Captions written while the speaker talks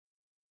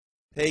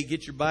Hey,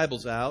 get your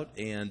Bibles out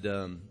and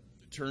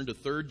turn to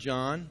 3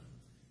 John.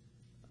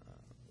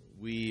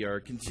 We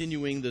are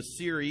continuing the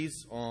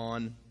series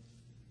on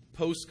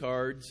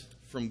postcards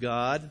from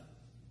God.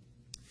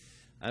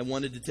 I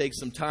wanted to take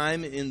some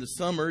time in the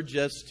summer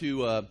just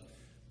to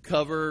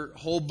cover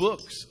whole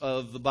books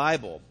of the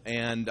Bible.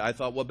 And I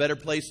thought, what better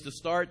place to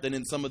start than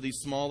in some of these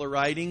smaller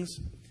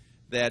writings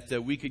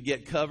that we could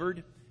get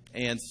covered.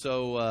 And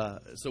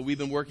so we've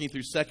been working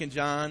through 2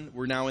 John.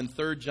 We're now in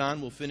 3 John.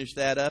 We'll finish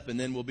that up, and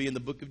then we'll be in the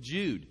book of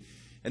Jude.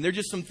 And there are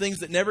just some things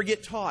that never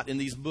get taught in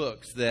these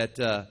books that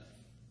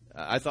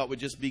I thought would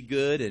just be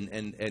good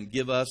and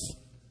give us,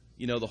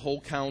 the whole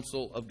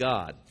counsel of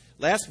God.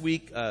 Last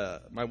week,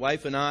 my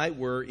wife and I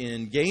were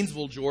in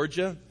Gainesville,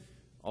 Georgia.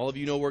 All of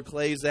you know where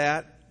Clay's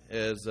at,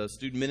 as a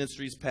student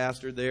ministries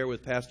pastor there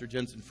with Pastor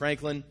Jensen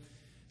Franklin.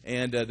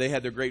 And they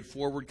had their great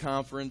Forward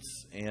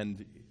Conference,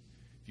 and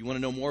if you want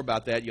to know more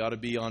about that, you ought to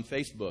be on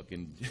Facebook.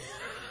 And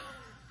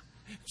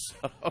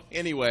so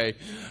anyway,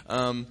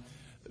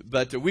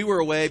 but we were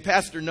away.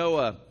 Pastor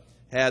Noah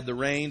had the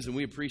reins, and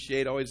we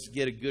always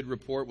get a good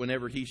report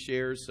whenever he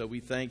shares. So we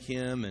thank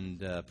him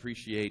and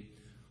appreciate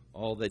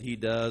all that he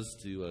does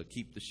to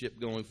keep the ship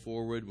going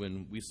forward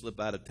when we slip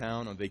out of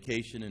town on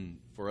vacation and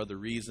for other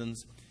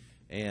reasons.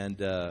 And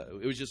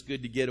it was just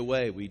good to get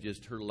away. We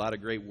just heard a lot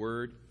of great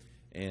word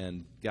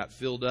and got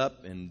filled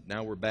up, and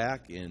now we're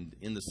back and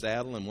in the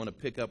saddle and want to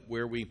pick up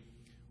where we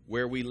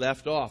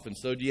left off. And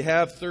so do you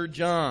have 3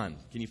 John?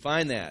 Can you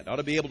find that? Ought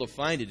to be able to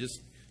find it.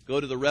 Just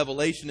go to the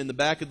Revelation in the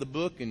back of the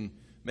book and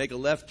make a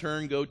left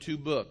turn, go 2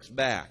 books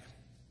back.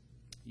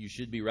 You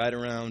should be right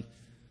around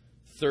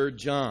 3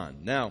 John.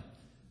 Now,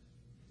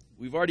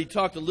 we've already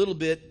talked a little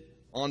bit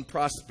on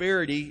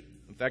prosperity,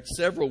 in fact,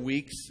 several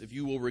weeks, if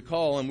you will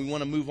recall, and we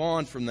want to move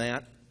on from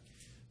that.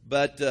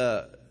 But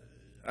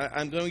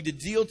I'm going to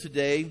deal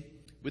today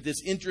with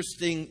this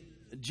interesting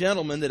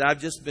gentleman that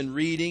I've just been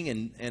reading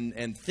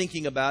and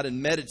thinking about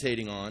and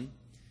meditating on.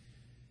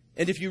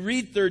 And if you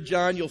read 3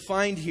 John, you'll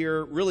find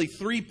here really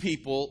 3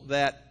 people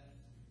that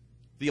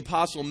the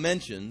apostle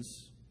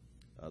mentions.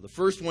 The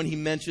first one he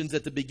mentions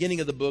at the beginning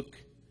of the book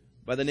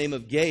by the name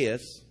of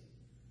Gaius,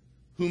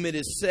 whom it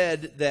is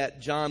said that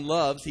John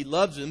loves. He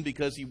loves him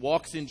because he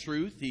walks in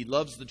truth. He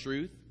loves the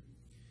truth.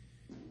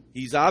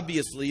 He's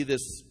obviously,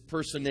 this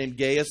person named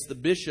Gaius, the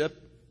bishop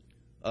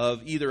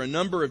of either a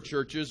number of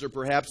churches, or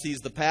perhaps he's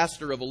the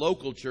pastor of a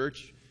local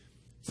church.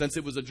 Since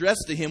it was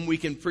addressed to him, we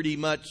can pretty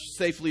much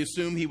safely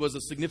assume he was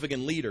a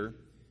significant leader.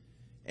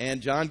 And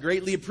John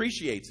greatly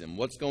appreciates him,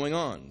 what's going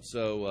on.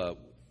 So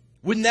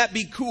wouldn't that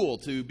be cool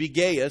to be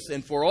Gaius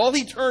and for all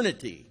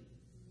eternity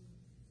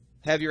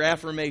have your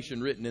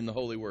affirmation written in the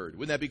Holy Word?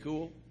 Wouldn't that be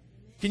cool?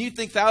 Can you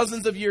think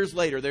thousands of years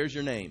later, there's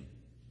your name?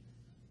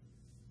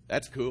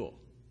 That's cool.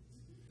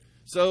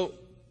 So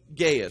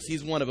Gaius,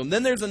 he's one of them.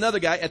 Then there's another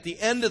guy at the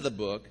end of the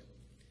book,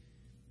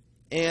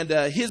 and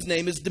his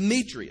name is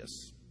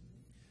Demetrius.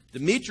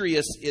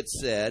 Demetrius, it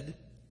said,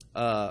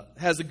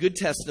 has a good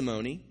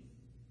testimony.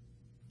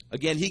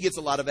 Again, he gets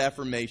a lot of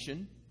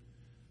affirmation.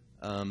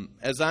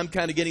 As I'm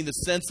kind of getting the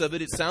sense of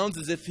it, it sounds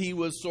as if he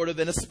was sort of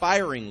an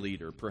aspiring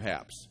leader,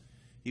 perhaps.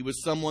 He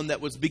was someone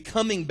that was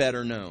becoming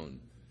better known.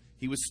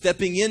 He was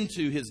stepping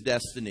into his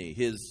destiny,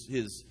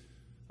 his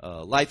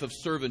life of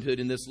servanthood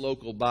in this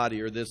local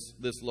body or this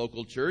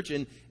local church.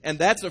 And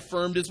that's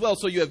affirmed as well.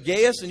 So you have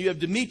Gaius and you have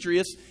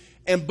Demetrius,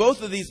 and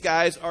both of these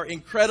guys are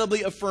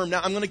incredibly affirmed. Now,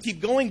 I'm going to keep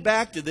going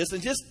back to this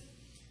and just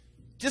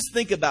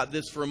think about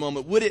this for a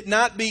moment. Would it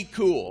not be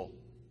cool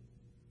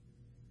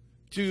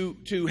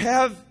to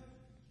have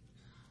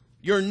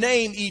your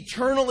name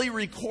eternally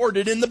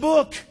recorded in the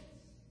book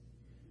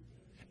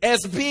as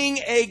being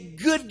a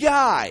good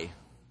guy?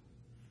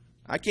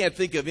 I can't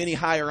think of any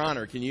higher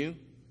honor, can you?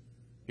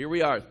 Here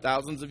we are,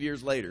 thousands of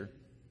years later,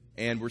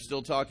 and we're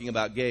still talking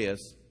about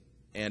Gaius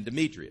and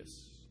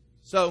Demetrius.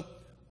 So,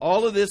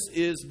 all of this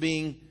is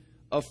being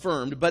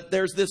affirmed, but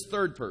there's this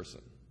third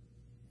person.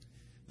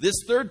 This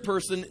third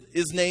person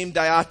is named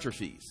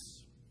Diotrephes.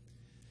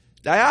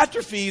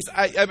 Diotrephes,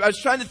 I was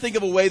trying to think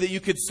of a way that you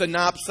could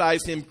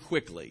synopsize him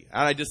quickly,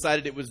 and I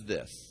decided it was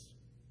this.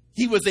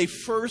 He was a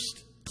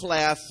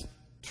first-class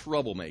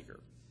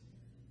troublemaker.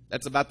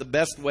 That's about the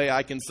best way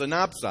I can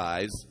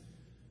synopsize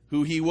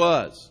who he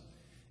was.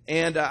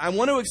 And I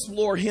want to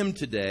explore him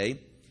today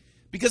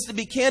because, to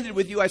be candid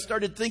with you, I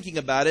started thinking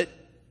about it,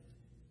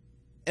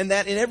 and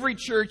that in every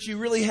church you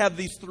really have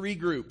these 3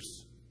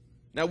 groups.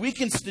 Now, we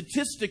can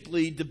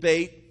statistically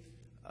debate,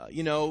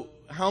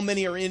 how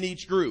many are in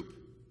each group.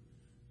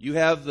 You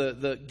have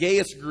the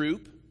Gaius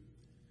group,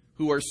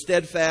 who are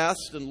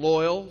steadfast and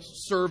loyal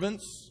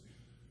servants.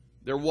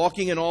 They're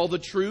walking in all the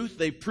truth.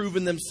 They've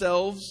proven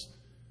themselves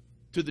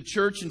to the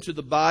church and to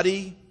the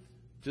body,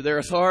 to their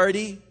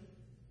authority,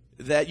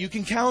 that you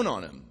can count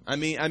on them. I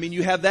mean,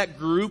 you have that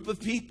group of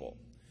people.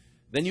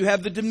 Then you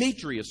have the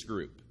Demetrius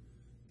group.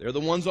 They're the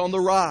ones on the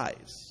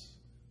rise.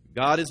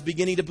 God is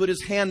beginning to put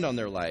his hand on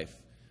their life.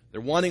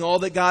 They're wanting all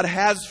that God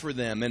has for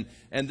them,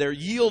 and they're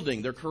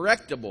yielding, they're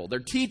correctable, they're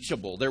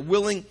teachable, they're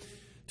willing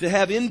to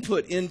have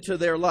input into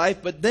their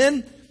life. But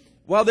then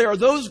while there are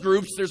those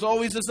groups, there's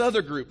always this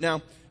other group.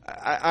 Now,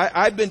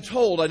 I've been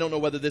told, I don't know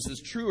whether this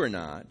is true or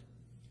not,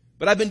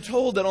 but I've been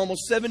told that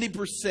almost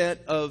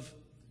 70% of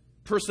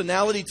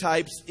personality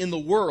types in the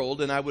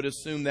world, and I would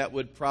assume that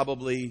would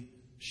probably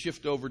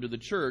shift over to the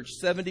church,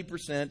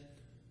 70%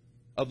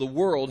 of the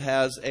world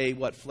has a,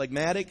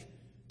 phlegmatic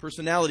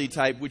personality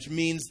type, which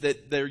means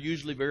that they're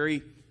usually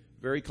very,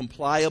 very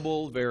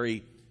compliable,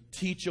 very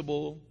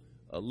teachable,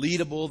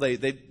 leadable.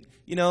 They're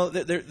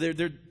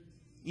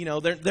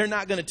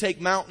not going to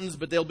take mountains,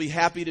 but they'll be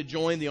happy to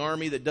join the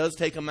army that does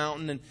take a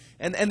mountain.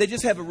 And they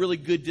just have a really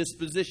good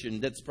disposition.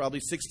 That's probably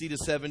 60 to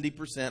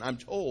 70%, I'm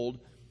told,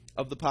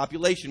 of the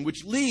population,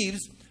 which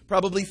leaves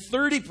probably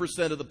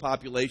 30% of the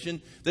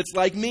population that's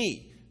like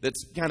me,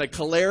 that's kind of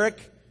choleric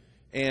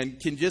and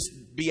can just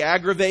be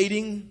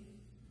aggravating.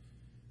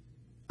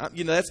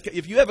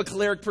 If you have a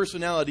choleric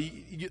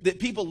personality, that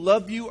people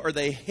love you or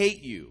they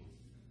hate you.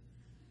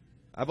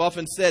 I've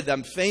often said that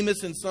I'm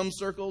famous in some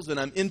circles and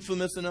I'm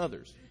infamous in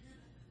others.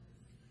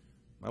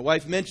 My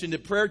wife mentioned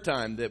at prayer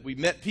time that we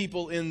met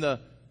people in the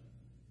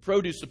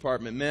produce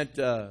department, met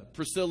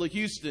Priscilla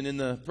Houston in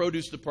the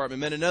produce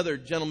department, met another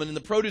gentleman in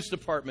the produce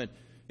department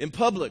in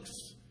Publix.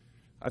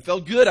 I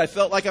felt good. I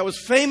felt like I was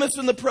famous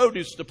in the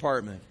produce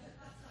department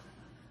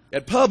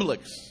at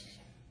Publix.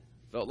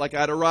 Felt like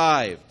I'd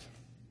arrived.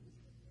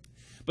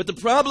 But the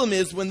problem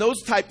is when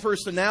those type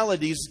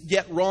personalities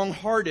get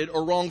wrong-hearted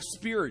or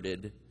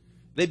wrong-spirited,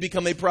 they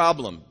become a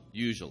problem,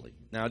 usually.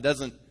 Now, it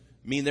doesn't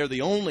mean they're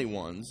the only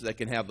ones that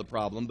can have the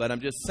problem, but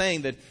I'm just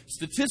saying that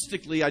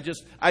statistically, I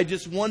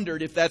just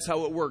wondered if that's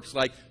how it works.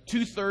 Like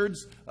 2/3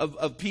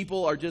 of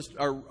people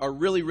are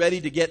really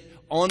ready to get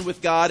on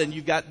with God, and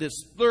you've got this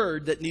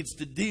third that needs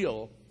to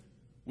deal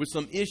with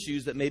some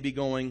issues that may be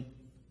going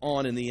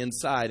on in the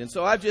inside. And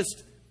so I've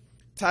just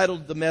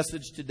titled the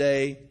message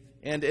today,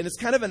 and it's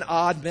kind of an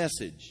odd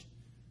message.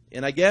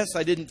 And I guess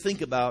I didn't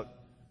think about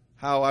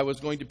how I was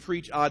going to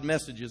preach odd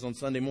messages on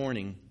Sunday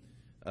morning.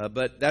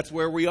 But that's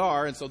where we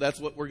are, and so that's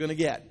what we're going to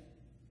get.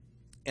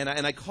 And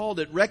I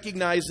called it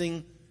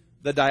Recognizing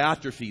the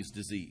Diotrephes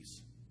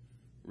Disease.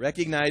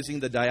 Recognizing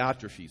the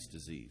Diotrephes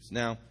Disease.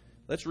 Now,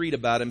 let's read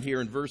about him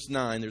here in verse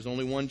 9. There's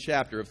only one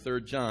chapter of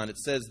 3 John. It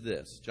says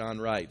this. John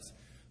writes,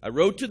 I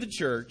wrote to the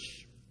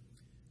church,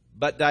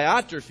 but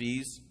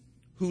Diotrephes,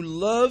 who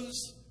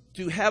loves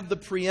to have the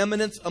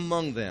preeminence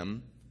among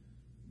them,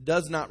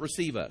 does not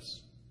receive us.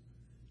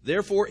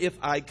 Therefore, if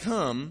I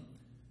come,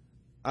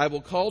 I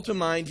will call to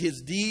mind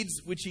his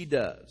deeds which he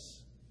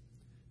does,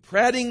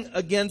 prating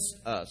against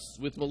us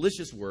with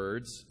malicious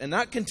words, and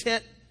not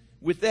content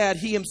with that,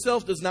 he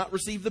himself does not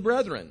receive the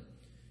brethren,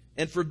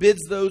 and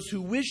forbids those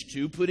who wish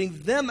to,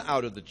 putting them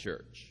out of the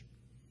church.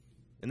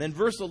 And then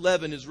verse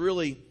 11 is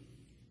really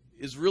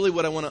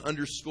what I want to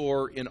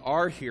underscore in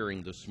our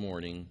hearing this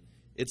morning.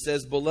 It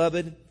says,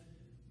 Beloved,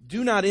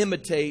 do not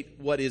imitate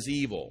what is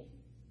evil,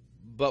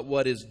 but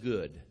what is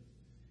good.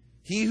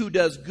 He who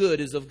does good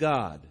is of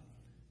God,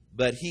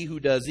 but he who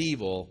does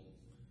evil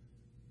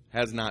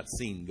has not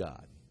seen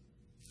God.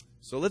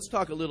 So let's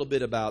talk a little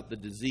bit about the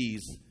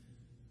disease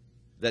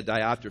that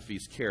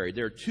Diotrephes carried.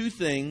 There are two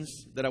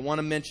things that I want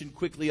to mention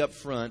quickly up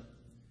front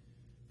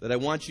that I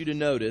want you to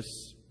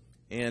notice,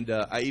 and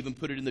I even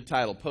put it in the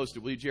title. Post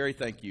it, will you, Jerry?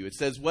 Thank you. It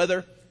says,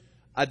 whether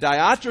a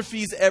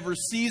Diotrephes ever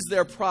sees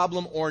their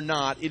problem or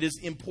not, it is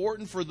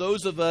important for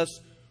those of us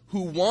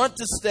who want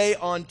to stay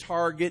on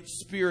target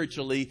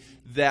spiritually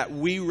that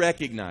we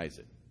recognize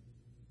it.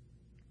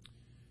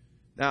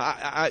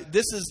 Now,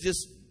 this is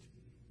just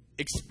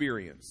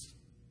experience.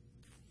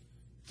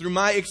 Through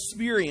my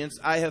experience,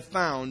 I have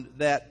found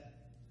that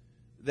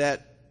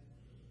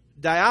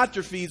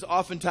Diotrephes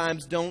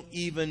oftentimes don't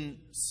even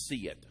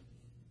see it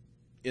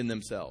in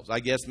themselves.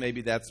 I guess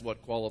maybe that's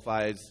what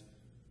qualifies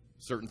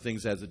certain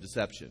things as a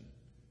deception.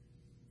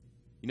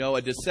 You know,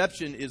 a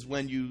deception is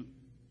when you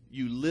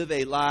live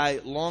a lie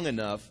long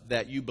enough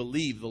that you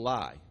believe the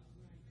lie.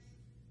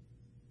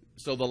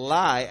 So the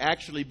lie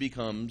actually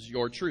becomes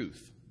your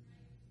truth.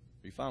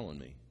 Are you following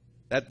me?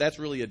 That's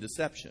really a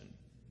deception.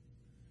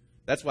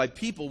 That's why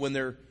people, when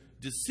they're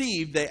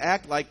deceived, they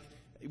act like,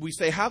 we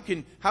say, how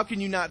can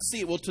you not see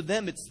it? Well, to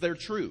them, it's their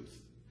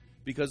truth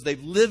because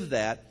they've lived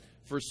that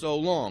for so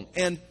long.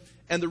 And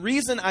the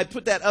reason I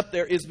put that up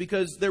there is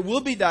because there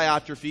will be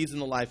Diotrephes in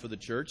the life of the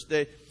church.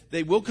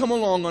 They will come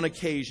along on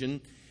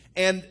occasion.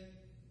 And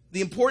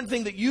the important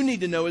thing that you need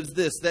to know is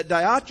this, that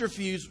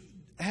Diotrephes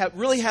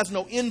really has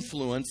no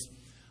influence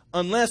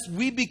unless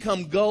we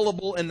become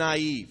gullible and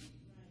naive.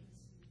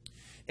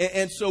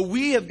 And so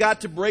we have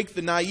got to break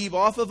the naive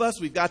off of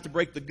us. We've got to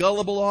break the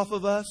gullible off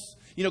of us.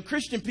 You know,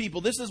 Christian people,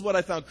 this is what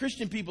I found.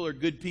 Christian people are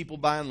good people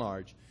by and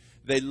large.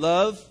 They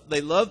love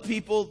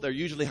people. They're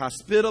usually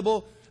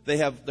hospitable. They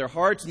have their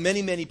hearts.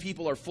 Many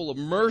people are full of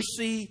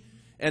mercy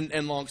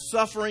and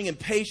long-suffering and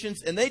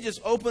patience. And they just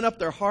open up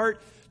their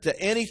heart to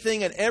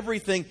anything and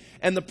everything.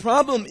 And the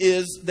problem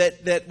is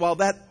that while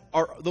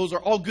those are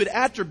all good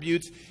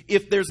attributes,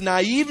 if there's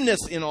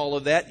naiveness in all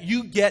of that,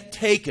 you get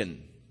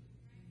taken.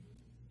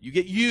 You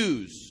get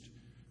used.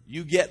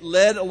 you get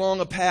led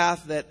along a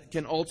path that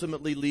can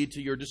ultimately lead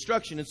to your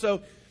destruction. And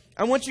so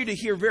I want you to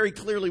hear very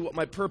clearly what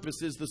my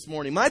purpose is this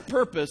morning. My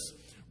purpose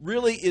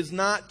really is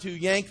not to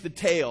yank the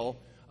tail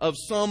of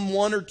some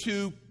one or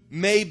two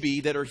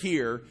maybe that are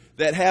here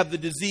that have the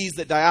disease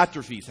that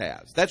Diotrephes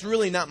has. That's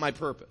really not my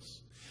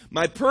purpose.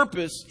 My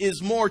purpose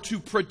is more to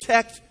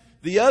protect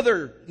the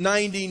other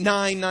 99,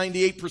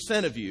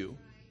 98% of you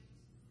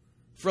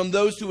from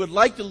those who would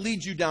like to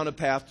lead you down a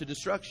path to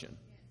destruction.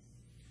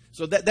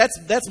 So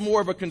that's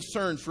more of a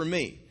concern for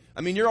me.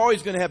 I mean, you're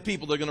always going to have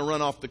people that are going to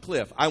run off the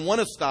cliff. I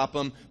want to stop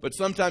them, but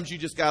sometimes you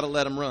just got to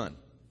let them run.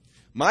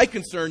 My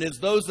concern is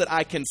those that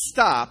I can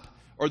stop,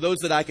 or those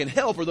that I can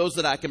help, or those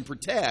that I can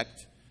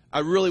protect. I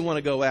really want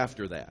to go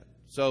after that.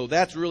 So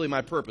that's really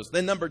my purpose.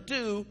 Then number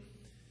two,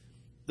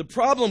 the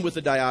problem with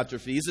the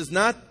Diotrephes is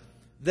not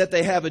that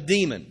they have a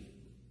demon.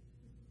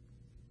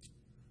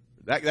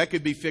 That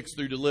could be fixed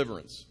through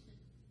deliverance.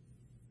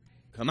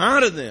 Come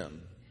out of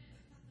them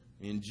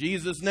in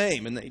Jesus'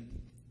 name. And they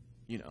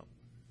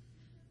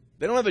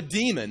don't have a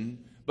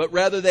demon, but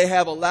rather they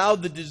have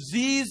allowed the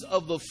disease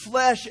of the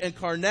flesh and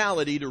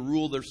carnality to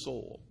rule their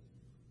soul.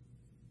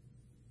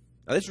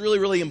 Now, that's really,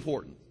 really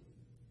important.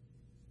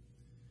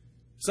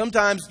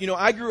 Sometimes,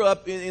 I grew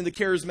up in the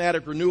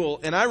charismatic renewal,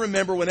 and I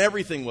remember when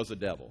everything was a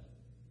devil.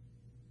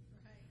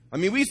 I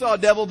mean, we saw a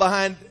devil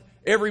behind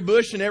every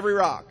bush and every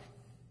rock.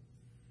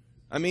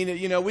 I mean,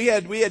 we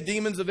had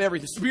demons of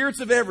everything, spirits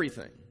of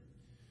everything.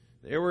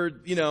 There were,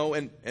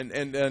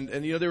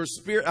 there was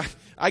spirit.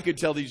 I could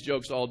tell these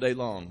jokes all day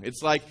long.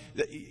 It's like,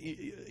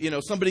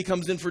 somebody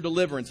comes in for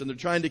deliverance, and they're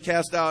trying to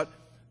cast out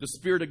the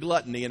spirit of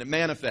gluttony, and it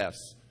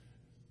manifests.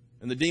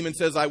 And the demon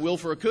says, "I will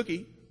for a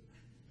cookie."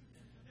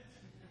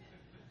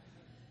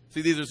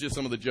 See, these are just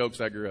some of the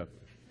jokes I grew up.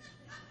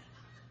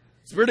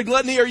 Spirit of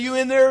gluttony, are you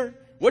in there?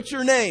 What's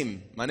your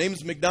name? My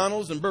name's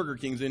McDonald's, and Burger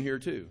King's in here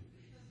too.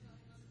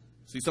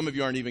 See, some of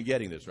you aren't even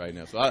getting this right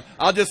now. So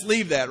I'll just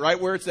leave that right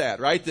where it's at,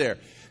 right there.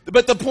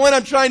 But the point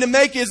I'm trying to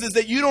make is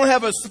that you don't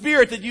have a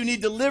spirit that you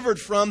need delivered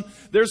from.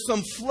 There's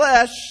some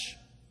flesh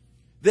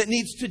that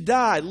needs to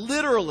die.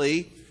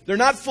 Literally, they're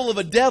not full of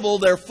a devil,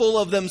 they're full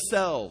of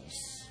themselves.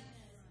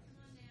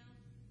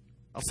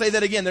 I'll say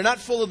that again. They're not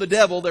full of the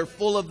devil, they're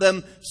full of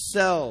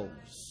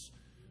themselves.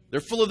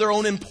 They're full of their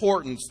own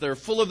importance. They're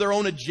full of their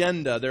own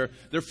agenda.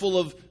 They're full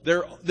of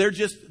they're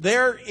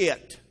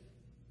it.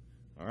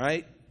 All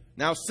right?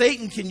 Now,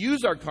 Satan can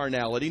use our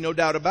carnality, no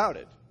doubt about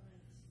it.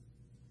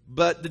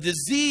 But the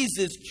disease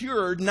is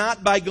cured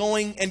not by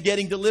going and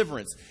getting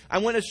deliverance. I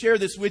want to share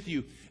this with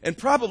you. And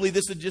probably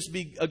this would just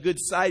be a good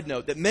side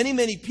note, that many,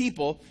 many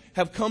people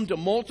have come to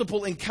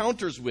multiple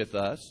encounters with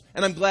us,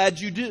 and I'm glad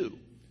you do.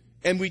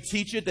 And we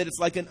teach it that it's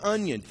like an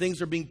onion.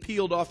 Things are being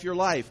peeled off your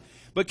life.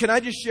 But can I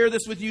just share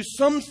this with you?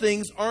 Some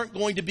things aren't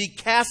going to be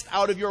cast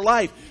out of your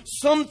life.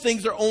 Some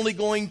things are only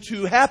going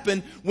to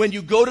happen when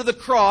you go to the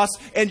cross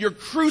and you're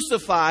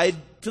crucified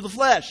to the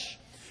flesh.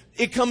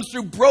 It comes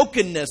through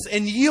brokenness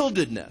and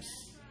yieldedness.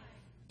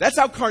 That's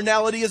how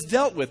carnality is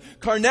dealt with.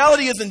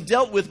 Carnality isn't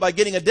dealt with by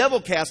getting a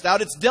devil cast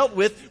out. It's dealt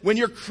with when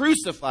you're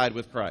crucified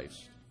with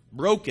Christ.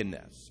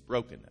 Brokenness.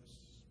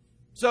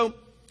 So,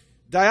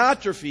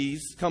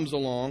 Diotrephes comes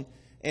along,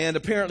 and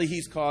apparently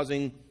he's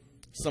causing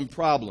some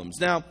problems.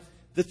 Now,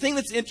 the thing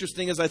that's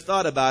interesting as I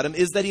thought about him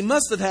is that he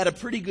must have had a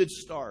pretty good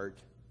start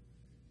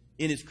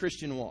in his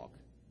Christian walk.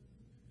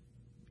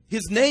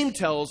 His name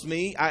tells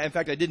me, in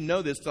fact, I didn't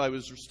know this until I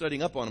was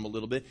studying up on him a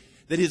little bit,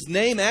 that his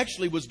name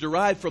actually was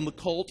derived from the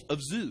cult of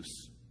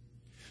Zeus.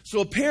 So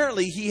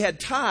apparently he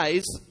had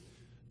ties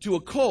to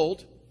a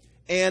cult,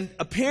 and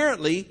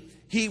apparently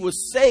he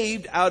was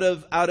saved out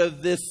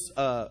of this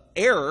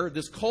error,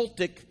 this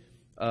cultic,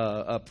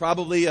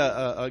 probably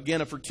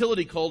again a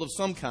fertility cult of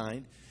some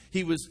kind.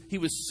 He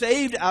was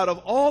saved out of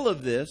all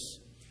of this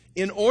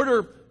in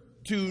order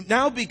to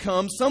now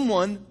become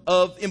someone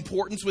of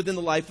importance within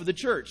the life of the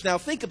church. Now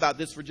think about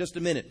this for just a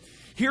minute.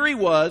 Here he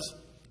was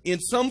in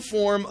some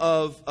form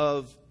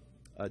of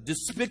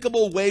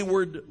despicable,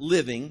 wayward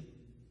living.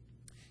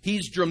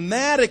 He's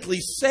dramatically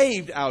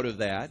saved out of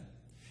that.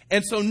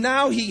 And so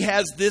now he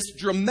has this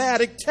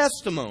dramatic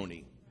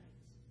testimony.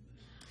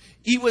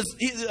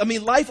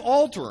 Life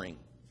altering.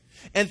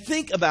 And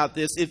think about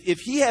this. If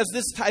he has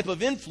this type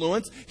of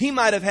influence, he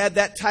might have had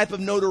that type of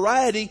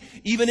notoriety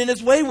even in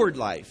his wayward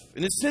life,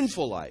 in his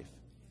sinful life.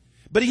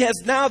 But he has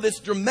now this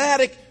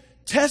dramatic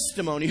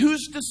testimony.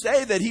 Who's to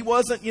say that he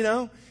wasn't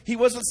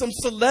some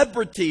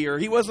celebrity, or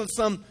he wasn't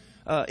some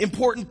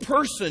important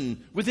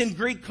person within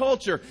Greek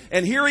culture?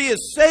 And here he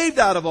is saved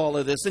out of all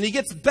of this, and he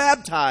gets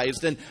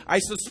baptized, and I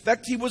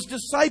suspect he was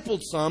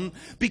discipled some,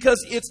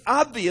 because it's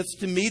obvious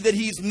to me that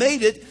he's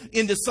made it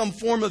into some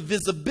form of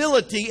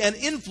visibility and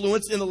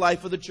influence in the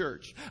life of the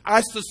church.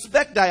 I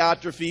suspect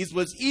Diotrephes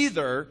was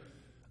either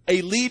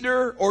a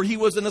leader or he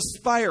was an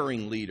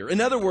aspiring leader. In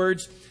other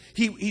words,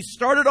 he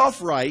started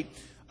off right.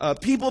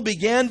 People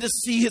began to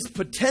see his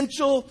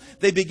potential.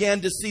 They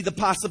began to see the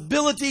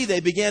possibility.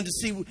 They began to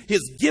see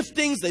his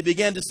giftings. They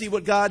began to see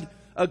what God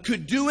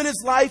could do in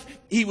his life.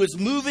 He was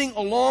moving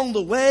along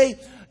the way.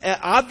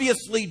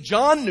 Obviously,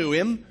 John knew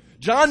him.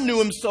 John knew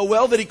him so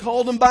well that he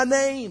called him by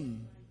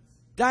name.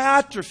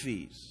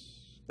 Diotrephes.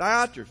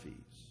 Diotrephes.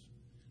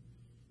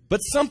 But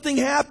something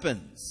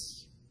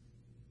happens.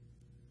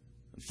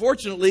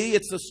 Unfortunately,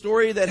 it's a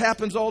story that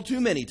happens all too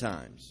many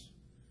times.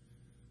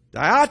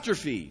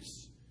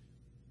 Diotrephes.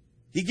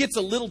 He gets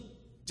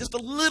just a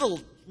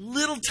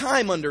little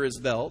time under his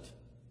belt.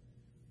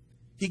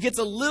 He gets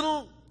a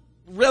little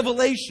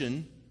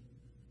revelation.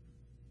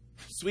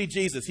 Sweet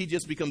Jesus, he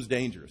just becomes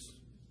dangerous.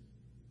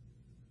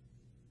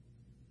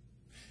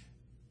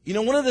 You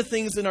know, one of the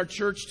things in our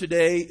church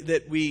today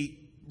that we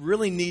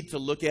really need to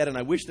look at, and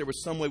I wish there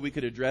was some way we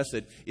could address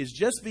it, is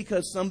just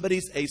because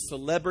somebody's a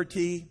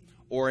celebrity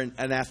or an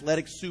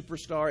athletic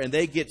superstar and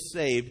they get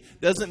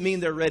saved doesn't mean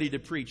they're ready to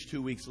preach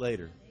 2 weeks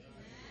later.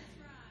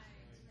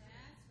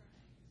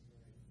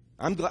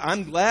 I'm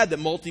glad that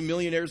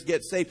multimillionaires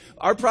get saved.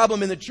 Our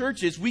problem in the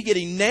church is we get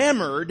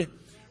enamored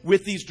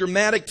with these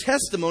dramatic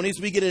testimonies.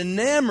 We get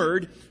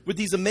enamored with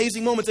these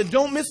amazing moments. And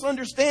don't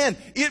misunderstand,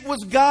 it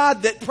was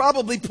God that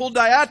probably pulled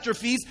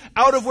Diotrephes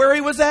out of where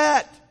he was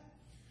at.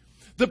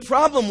 The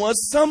problem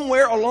was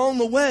somewhere along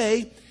the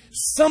way,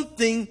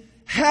 something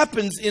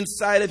happens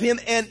inside of him,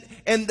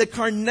 and the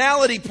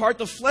carnality part,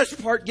 the flesh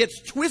part,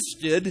 gets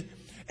twisted.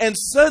 And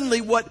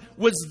suddenly what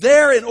was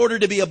there in order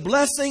to be a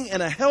blessing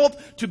and a help,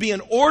 to be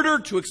in order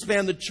to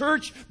expand the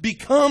church,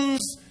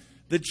 becomes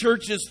the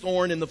church's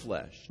thorn in the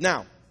flesh.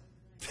 Now,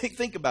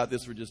 think about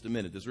this for just a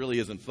minute. This really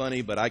isn't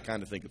funny, but I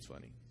kind of think it's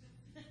funny.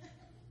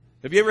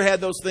 Have you ever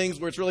had those things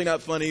where it's really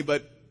not funny,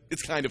 but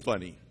it's kind of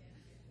funny?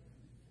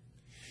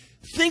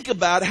 Think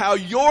about how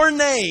your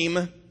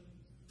name,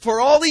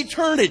 for all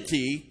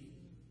eternity,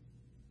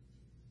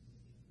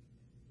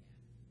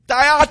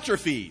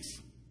 Diotrephes.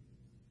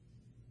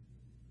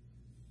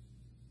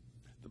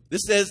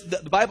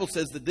 The Bible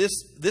says that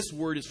this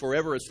word is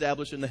forever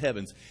established in the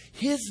heavens.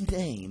 His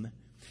name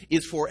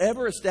is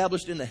forever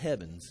established in the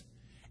heavens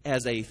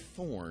as a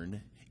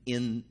thorn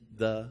in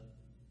the...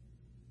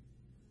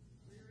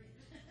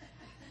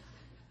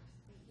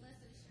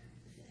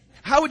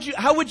 How would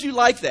you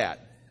like that?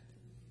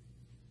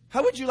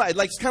 How would you like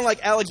it's kind of like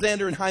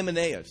Alexander and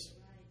Hymenaeus,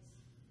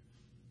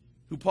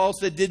 who Paul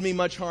said did me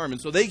much harm, and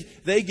so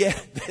they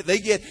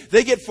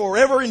get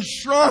forever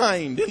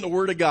enshrined in the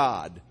Word of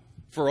God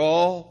for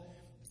all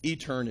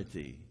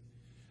eternity.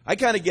 I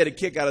kind of get a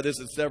kick out of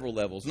this at several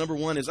levels. Number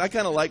one is I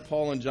kind of like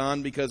Paul and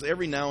John because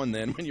every now and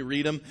then when you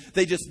read them,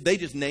 they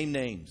just name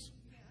names.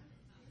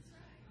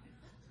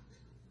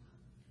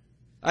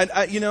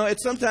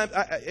 It's sometimes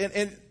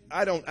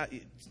I don't.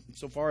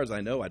 So far as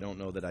I know, I don't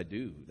know that I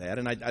do that,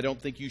 and I don't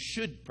think you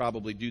should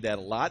probably do that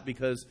a lot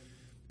because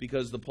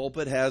the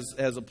pulpit has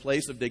a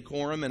place of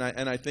decorum, and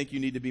I think you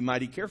need to be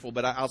mighty careful.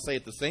 But I'll say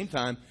at the same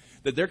time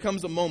that there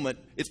comes a moment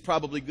it's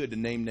probably good to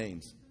name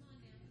names.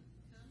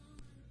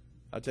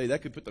 I'll tell you,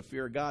 that could put the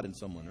fear of God in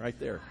someone right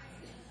there.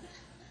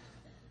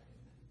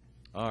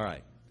 All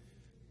right.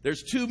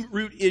 There's two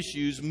root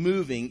issues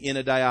moving in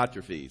a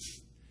Diotrephes.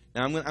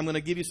 Now, I'm going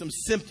to give you some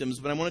symptoms,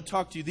 but I want to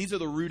talk to you. These are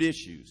the root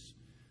issues.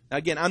 Now,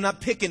 again, I'm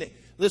not picking it.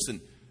 Listen,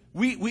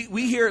 we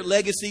here at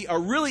Legacy are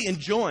really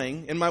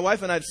enjoying, and my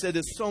wife and I have said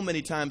this so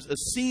many times, a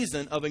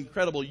season of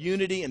incredible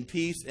unity and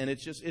peace, and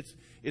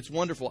it's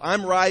wonderful.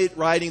 I'm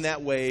riding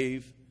that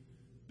wave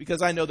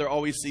because I know there are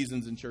always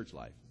seasons in church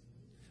life.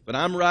 But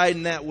I'm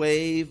riding that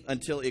wave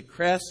until it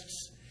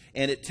crests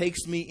and it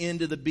takes me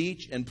into the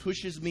beach and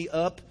pushes me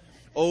up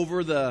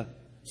over the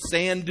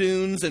sand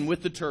dunes and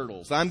with the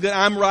turtles.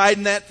 I'm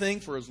riding that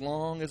thing for as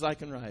long as I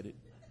can ride it.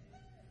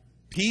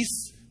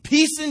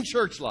 Peace in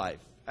church life.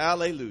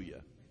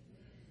 Hallelujah.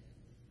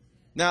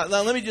 Now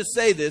let me just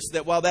say this,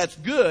 that while that's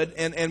good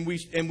and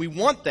we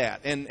want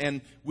that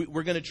and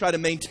we're going to try to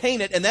maintain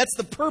it, and that's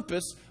the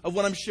purpose of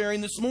what I'm sharing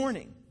this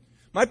morning.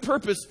 My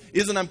purpose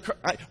isn't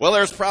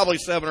there's probably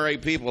 7 or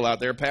 8 people out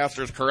there,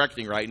 pastors,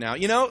 correcting right now.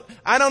 You know,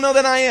 I don't know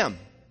that I am.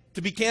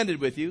 To be candid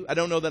with you, I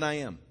don't know that I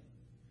am.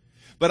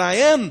 But I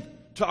am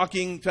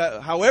talking to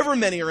however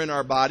many are in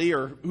our body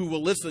or who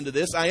will listen to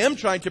this. I am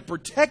trying to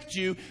protect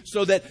you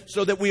so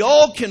that we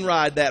all can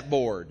ride that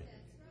board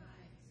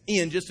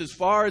in just as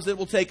far as it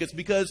will take us.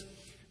 Because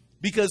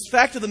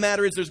fact of the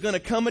matter is there's going to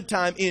come a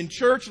time in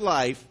church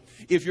life,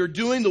 if you're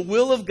doing the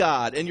will of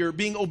God and you're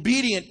being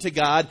obedient to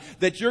God,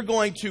 that you're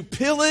going to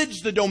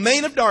pillage the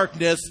domain of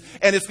darkness,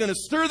 and it's going to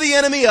stir the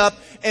enemy up,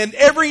 and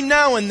every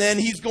now and then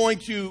he's going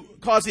to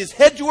cause his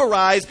head to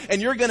arise,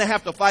 and you're going to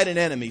have to fight an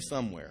enemy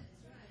somewhere.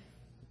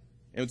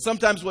 And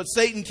sometimes what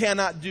Satan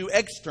cannot do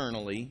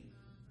externally,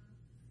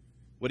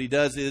 what he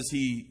does is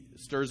he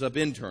stirs up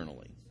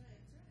internally.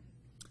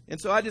 And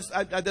so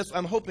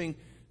I'm hoping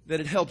that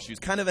it helps you.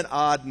 It's kind of an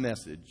odd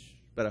message,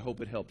 but I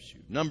hope it helps you.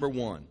 Number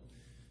one.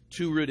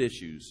 2 root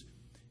issues.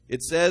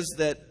 It says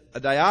that a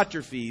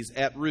Diotrephes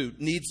at root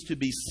needs to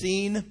be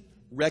seen,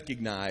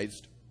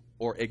 recognized,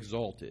 or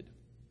exalted.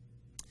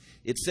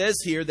 It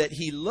says here that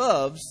he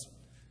loves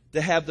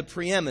to have the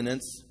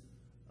preeminence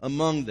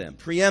among them.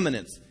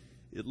 Preeminence.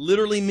 It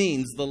literally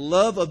means the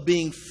love of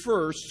being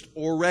first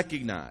or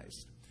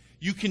recognized.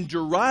 you can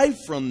derive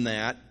from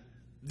that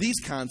these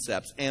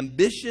concepts: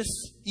 ambitious,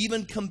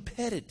 even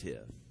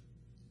competitive.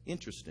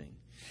 Interesting.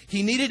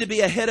 He needed to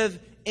be ahead of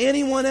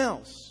anyone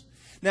else.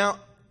 Now,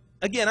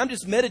 again, I'm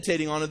just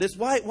meditating on this.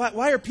 Why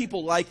are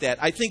people like that?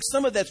 I think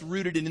some of that's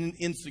rooted in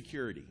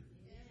insecurity.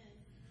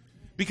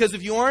 Because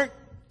if you aren't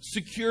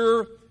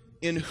secure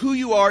in who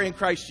you are in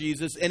Christ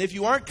Jesus, and if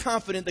you aren't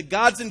confident that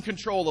God's in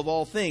control of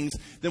all things,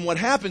 then what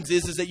happens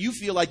is that you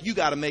feel like you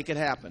got to make it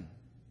happen.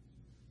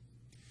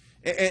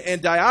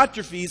 And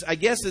Diotrephes, I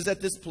guess, is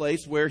at this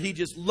place where he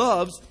just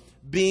loves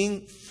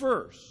being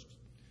first.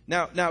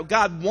 Now,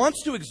 God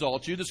wants to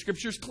exalt you. The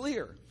Scripture's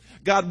clear.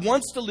 God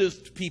wants to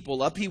lift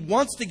people up. He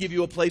wants to give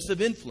you a place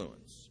of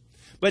influence.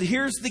 But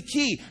here's the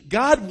key.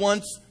 God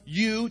wants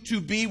you to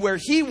be where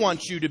He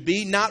wants you to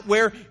be, not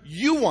where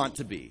you want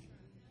to be.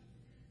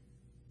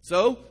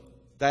 So,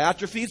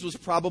 Diotrephes was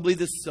probably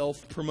the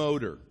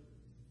self-promoter.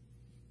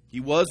 He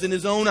was in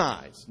his own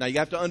eyes. Now, you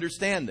have to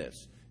understand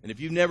this. And if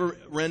you've never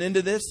run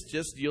into this,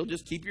 you'll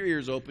just keep your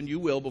ears open. You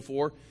will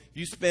before. If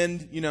you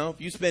spend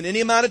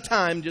any amount of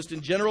time just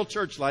in general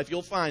church life,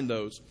 you'll find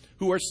those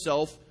who are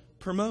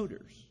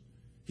self-promoters.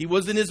 He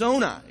was in his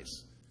own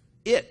eyes.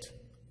 It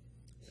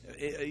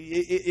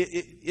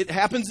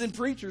happens in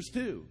preachers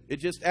too. It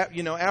just,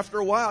 after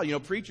a while,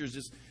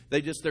 preachers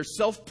they're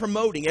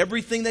self-promoting.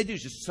 Everything they do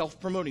is just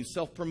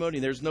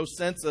self-promoting. There's no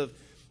sense of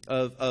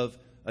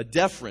a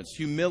deference,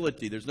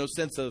 humility. There's no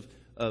sense of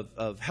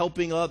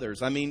helping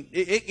others. I mean,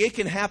 it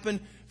can happen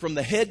from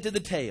the head to the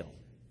tail.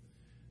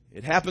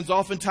 It happens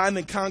oftentimes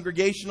in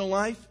congregational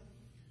life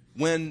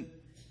when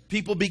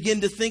people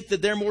begin to think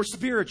that they're more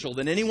spiritual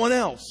than anyone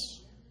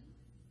else.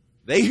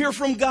 They hear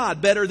from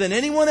God better than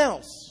anyone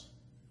else.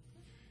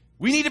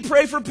 We need to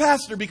pray for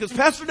pastor because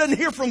pastor doesn't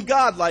hear from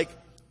God like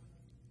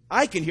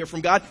I can hear from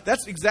God.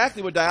 That's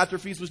exactly what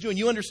Diotrephes was doing.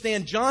 You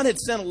understand, John had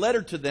sent a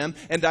letter to them,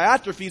 and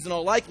Diotrephes, in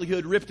all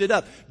likelihood, ripped it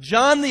up.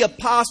 John the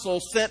apostle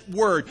sent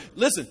word.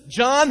 Listen,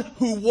 John,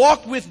 who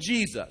walked with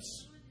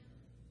Jesus.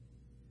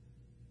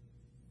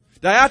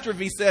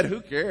 Diotrephes said, "Who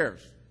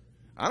cares?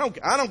 I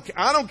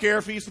don't care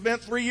if he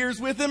spent 3 years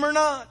with him or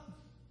not.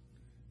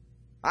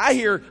 I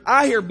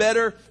hear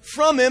better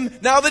from him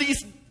now that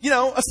he's,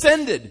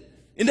 ascended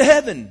into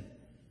heaven."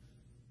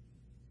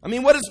 I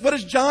mean, what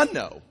does John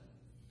know?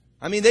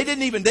 I mean, they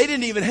didn't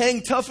even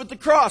hang tough at the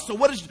cross. So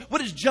what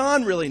does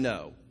John really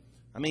know?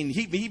 I mean,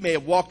 he may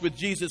have walked with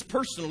Jesus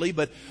personally,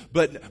 but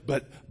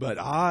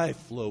I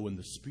flow in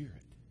the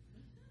Spirit.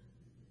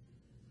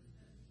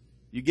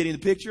 You getting the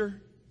picture?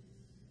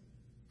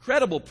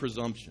 Incredible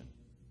presumption.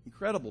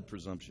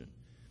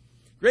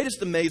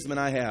 Greatest amazement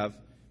I have,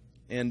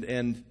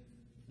 and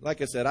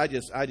like I said,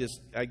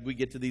 we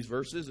get to these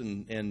verses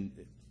and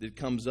it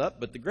comes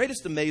up, but the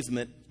greatest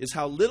amazement is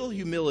how little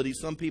humility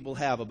some people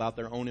have about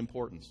their own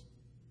importance.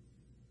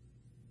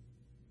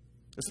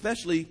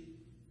 Especially,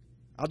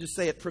 I'll just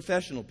say it,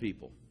 professional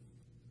people.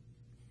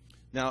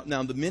 Now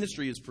the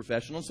ministry is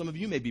professional. Some of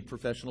you may be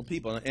professional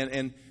people.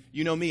 And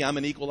you know me, I'm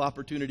an equal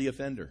opportunity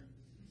offender.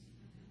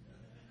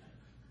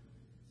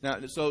 Now,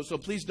 so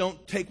please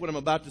don't take what I'm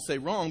about to say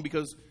wrong,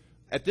 because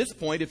at this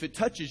point, if it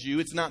touches you,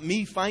 it's not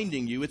me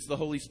finding you, it's the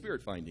Holy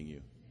Spirit finding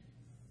you.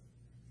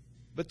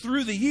 But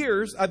through the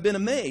years, I've been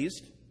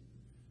amazed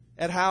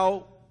at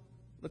how,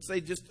 let's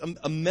say, just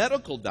a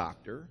medical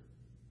doctor,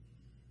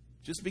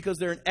 just because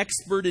they're an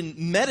expert in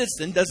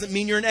medicine doesn't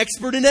mean you're an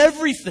expert in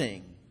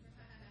everything.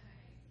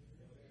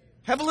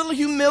 Have a little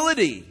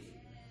humility.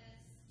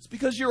 Just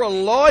because you're a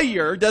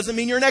lawyer doesn't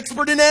mean you're an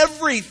expert in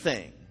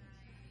everything.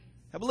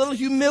 Have a little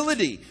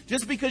humility.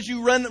 Just because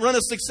you run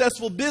a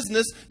successful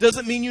business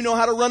doesn't mean you know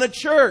how to run a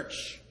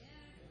church.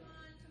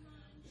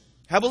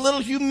 Have a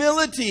little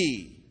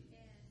humility.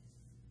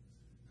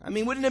 I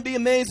mean, wouldn't it be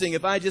amazing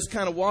if I just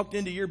kind of walked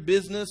into your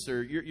business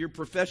or your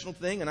professional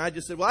thing and I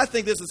just said, "Well, I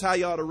think this is how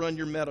you ought to run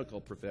your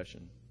medical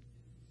profession."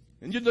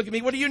 And you'd look at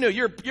me, "What do you know?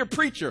 You're a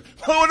preacher."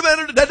 "Oh,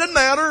 that doesn't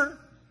matter.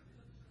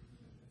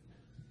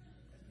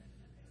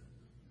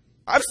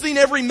 I've seen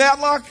every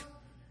Matlock.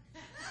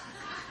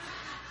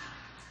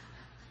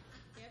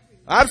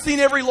 I've seen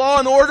every Law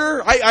and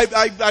Order. I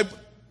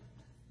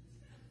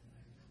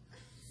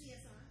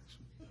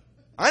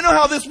know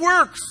how this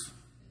works."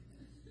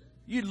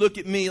 You'd look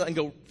at me and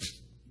go,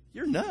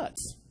 "You're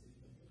nuts."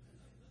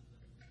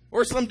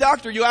 Or some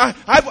doctor,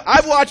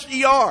 I've watched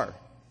ER.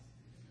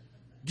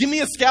 Give me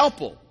a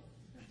scalpel.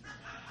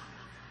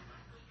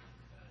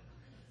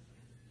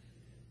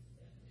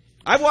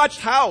 I've watched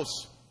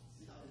House.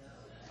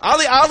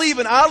 I'll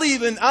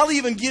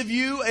even give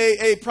you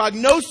a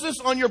prognosis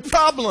on your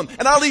problem,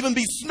 and I'll even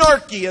be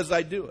snarky as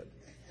I do it.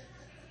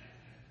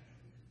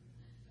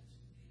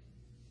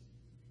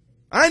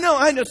 I know,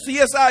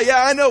 CSI,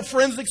 yeah, I know,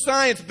 forensic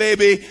science,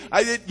 baby.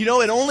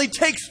 It only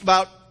takes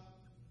about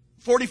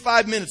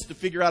 45 minutes to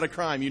figure out a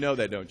crime. You know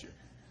that, don't you?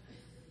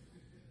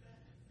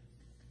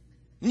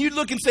 And you'd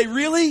look and say,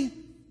 "Really?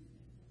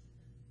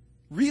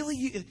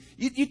 Really?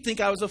 You'd think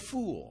I was a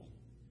fool."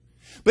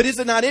 But is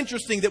it not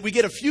interesting that we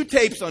get a few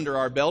tapes under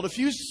our belt, a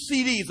few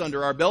CDs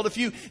under our belt, a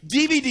few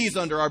DVDs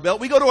under our belt,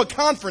 we go to a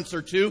conference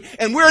or two,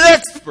 and we're an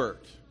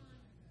expert.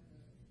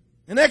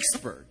 An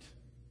expert.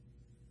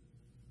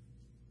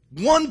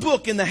 One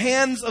book in the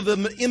hands of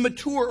the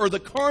immature or the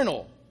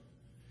carnal,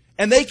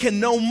 and they can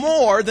know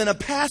more than a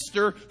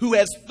pastor who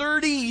has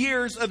 30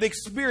 years of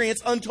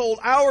experience, untold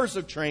hours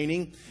of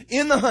training.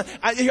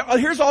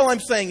 Here's all I'm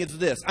saying is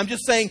this. I'm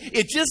just saying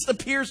it just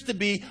appears to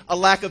be a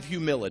lack of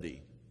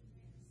humility.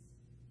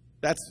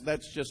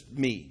 That's just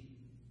me.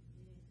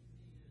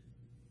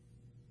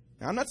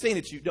 Now, I'm not saying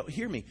it's you. Don't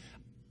hear me.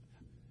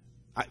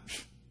 I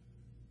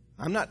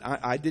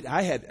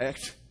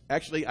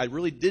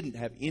really didn't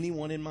have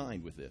anyone in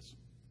mind with this.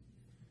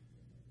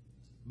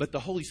 But the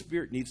Holy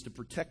Spirit needs to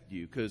protect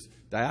you because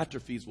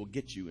Diotrephes will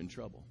get you in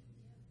trouble.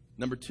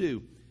 Number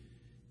 2,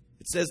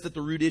 it says that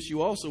the root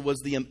issue also was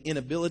the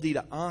inability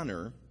to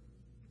honor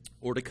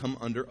or to come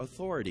under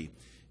authority.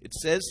 It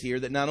says here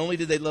that not only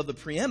did they love the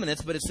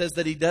preeminence, but it says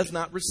that he does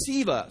not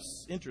receive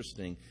us.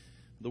 Interesting.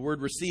 The word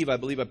receive, I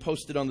believe I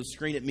posted on the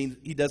screen, it means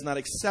he does not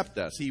accept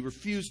us. He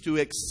refused to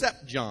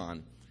accept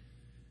John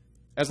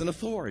as an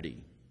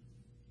authority.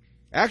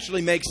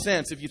 Actually makes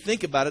sense. If you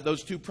think about it,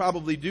 those two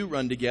probably do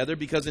run together,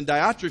 because in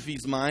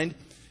Diotrephes' mind,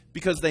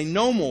 because they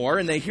know more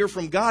and they hear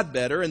from God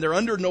better and they're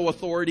under no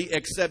authority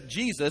except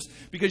Jesus,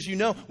 because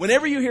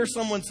whenever you hear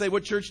someone say,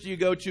 what church do you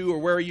go to or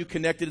where are you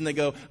connected? And they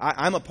go,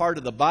 I'm a part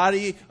of the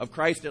body of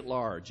Christ at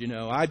large.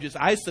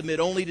 I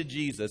submit only to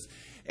Jesus.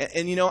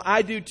 And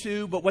I do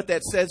too, but what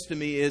that says to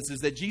me is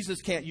that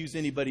Jesus can't use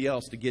anybody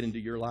else to get into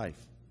your life.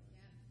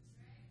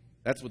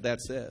 That's what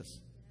that says.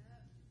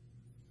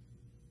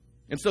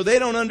 And so they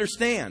don't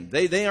understand.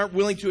 They aren't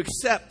willing to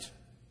accept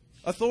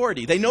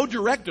authority. They know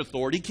direct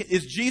authority.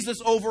 Is Jesus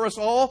over us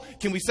all?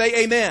 Can we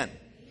say amen?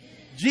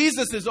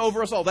 Jesus is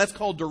over us all. That's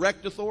called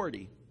direct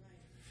authority.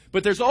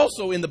 But there's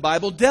also in the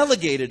Bible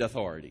delegated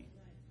authority,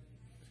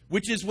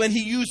 which is when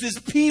he uses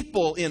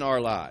people in our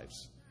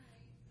lives.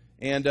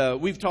 And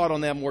we've taught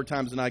on that more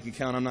times than I can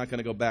count. I'm not going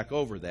to go back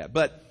over that.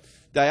 But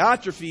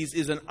Diotrephes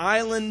is an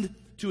island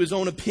to his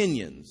own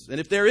opinions. And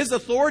if there is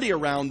authority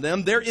around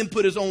them, their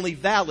input is only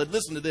valid.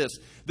 Listen to this.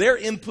 Their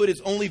input is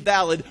only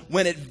valid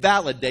when it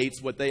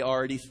validates what they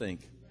already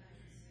think.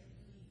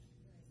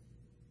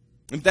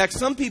 In fact,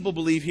 some people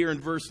believe here in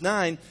verse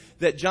 9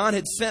 that John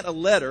had sent a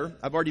letter.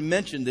 I've already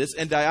mentioned this.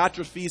 And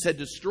Diotrephes had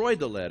destroyed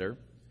the letter.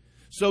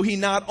 So he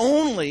not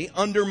only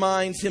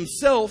undermines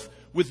himself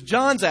with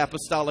John's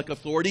apostolic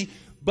authority,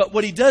 but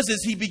what he does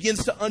is he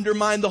begins to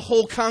undermine the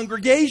whole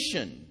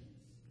congregation.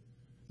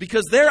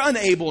 Because they're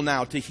unable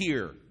now to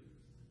hear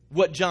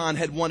what John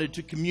had wanted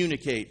to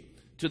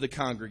communicate to the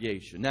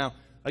congregation. Now,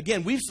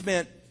 again, we've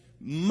spent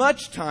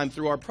much time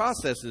through our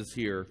processes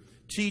here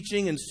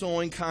teaching and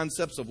sowing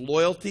concepts of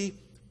loyalty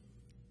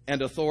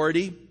and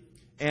authority.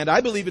 And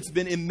I believe it's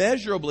been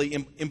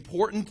immeasurably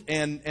important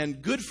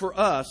and good for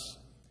us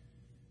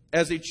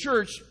as a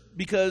church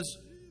because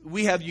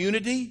we have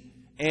unity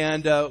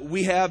and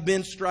we have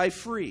been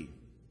strife-free.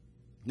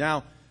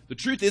 Now, the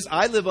truth is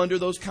I live under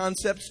those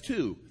concepts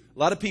too. A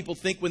lot of people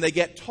think when they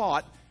get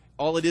taught,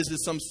 all it is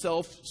some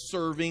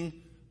self-serving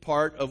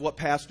part of what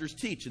pastors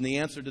teach. And the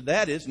answer to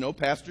that is, no,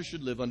 pastors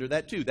should live under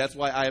that too. That's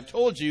why I have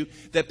told you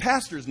that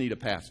pastors need a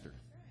pastor.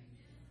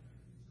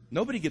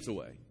 Nobody gets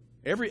away.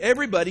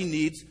 Everybody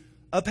needs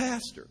a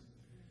pastor.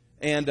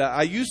 And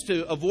I used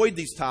to avoid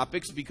these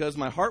topics because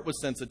my heart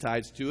was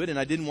sensitized to it, and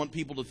I didn't want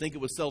people to think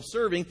it was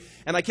self-serving.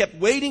 And I kept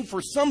waiting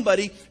for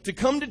somebody to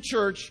come to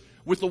church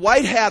with the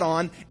white hat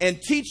on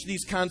and teach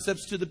these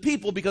concepts to the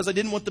people because I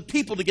didn't want the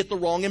people to get the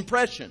wrong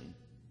impression.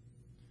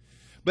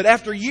 But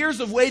after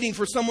years of waiting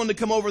for someone to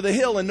come over the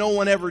hill and no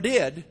one ever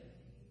did,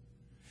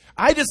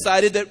 I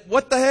decided that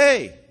what the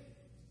hey?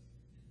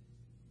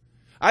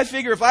 I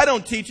figure if I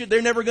don't teach it,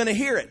 they're never going to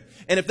hear it.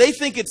 And if they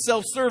think it's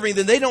self-serving,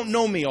 then they don't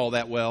know me all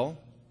that well.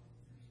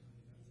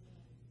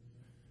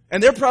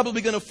 And they're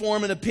probably going to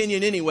form an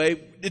opinion anyway.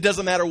 It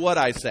doesn't matter what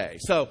I say.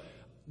 So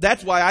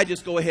that's why I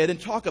just go ahead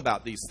and talk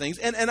about these things.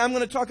 And I'm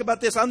going to talk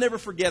about this. I'll never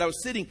forget. I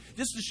was sitting,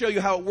 just to show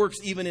you how it works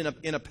even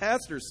in a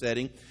pastor's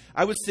setting.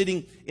 I was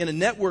sitting in a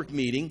network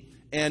meeting.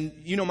 And,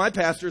 my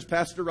pastor is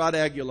Pastor Rod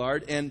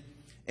Aguilard.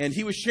 And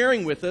he was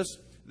sharing with us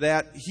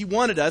that he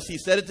wanted us. He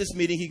said at this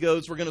meeting, he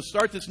goes, we're going to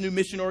start this new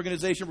mission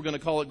organization. We're going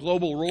to call it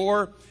Global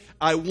Roar.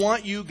 I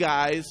want you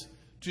guys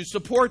to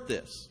support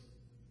this.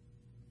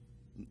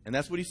 And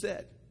that's what he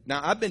said.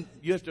 Now,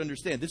 you have to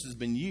understand, this has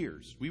been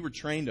years. We were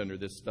trained under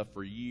this stuff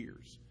for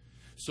years.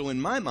 So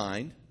in my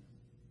mind,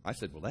 I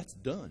said, well, that's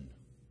done.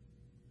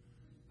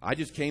 I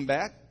just came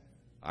back.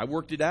 I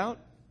worked it out.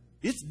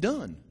 It's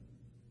done.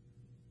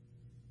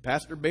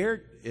 Pastor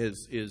Baird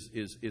is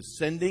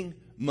sending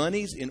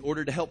monies in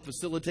order to help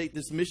facilitate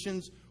this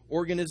missions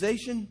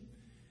organization.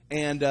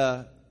 And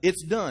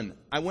it's done.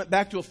 I went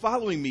back to a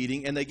following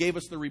meeting, and they gave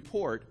us the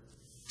report.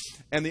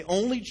 And the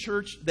only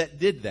church that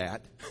did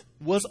that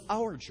was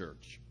our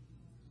church.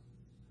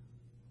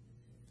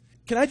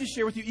 Can I just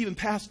share with you, even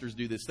pastors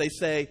do this. They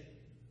say,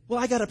 well,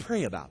 I got to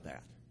pray about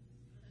that.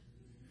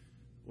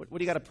 What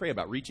do you got to pray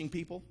about? Reaching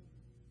people?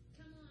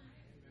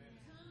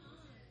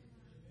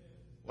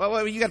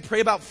 Well, you got to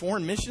pray about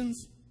foreign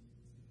missions?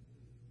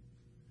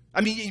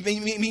 I mean,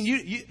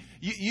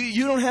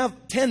 you don't have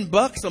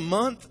 $10 a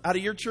month out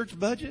of your church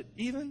budget,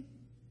 even?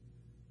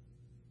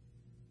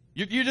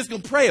 You're just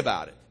going to pray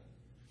about it.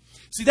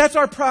 See, that's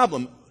our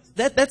problem.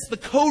 That's the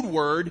code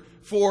word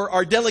for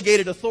our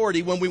delegated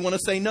authority when we want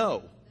to say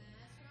no.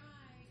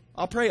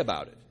 I'll pray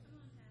about it.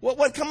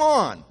 What? Come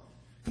on.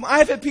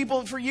 I've had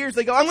people for years,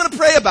 they go, I'm going to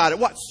pray about it.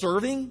 What?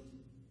 Serving?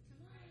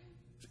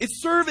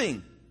 It's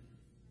serving.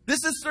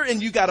 This is serving.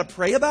 And you got to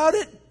pray about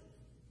it?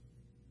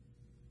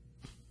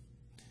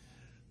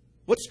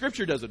 What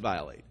scripture does it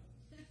violate?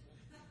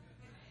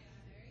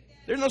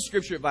 There's no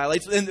scripture it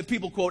violates. And the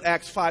people quote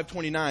Acts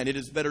 5:29. It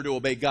is better to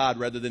obey God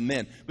rather than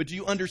men. But do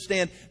you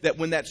understand that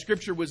when that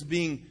scripture was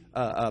being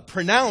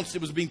pronounced,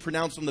 it was being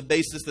pronounced on the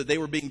basis that they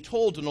were being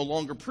told to no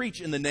longer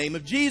preach in the name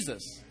of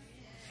Jesus?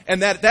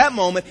 And that at that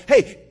moment,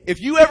 hey, if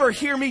you ever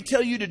hear me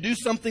tell you to do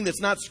something that's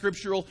not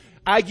scriptural,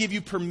 I give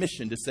you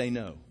permission to say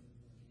no.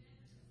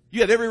 You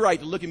have every right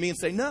to look at me and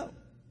say no.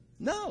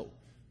 No.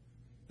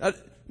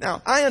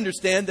 Now, I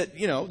understand that,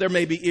 there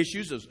may be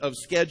issues of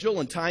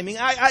schedule and timing.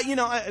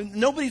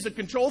 Nobody's a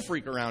control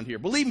freak around here.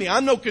 Believe me,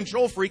 I'm no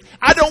control freak.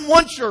 I don't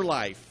want your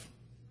life.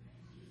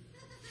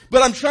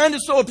 But I'm trying to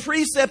sow a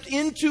precept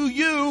into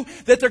you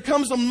that there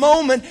comes a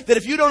moment that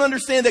if you don't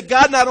understand that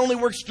God not only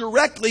works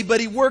directly, but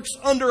He works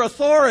under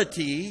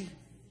authority,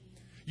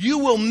 you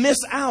will miss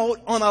out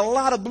on a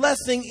lot of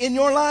blessing in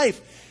your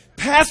life.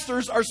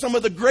 Pastors are some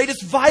of the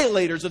greatest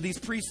violators of these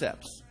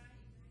precepts.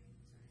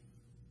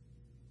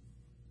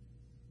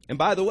 And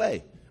by the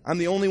way, I'm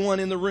the only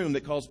one in the room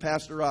that calls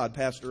Pastor Rod,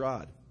 Pastor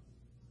Rod.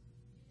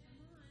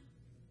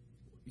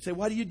 You say,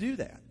 why do you do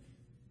that?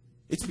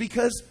 It's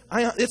because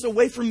it's a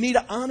way for me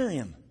to honor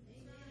him.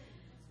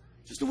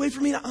 Just a way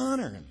for me to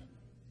honor him.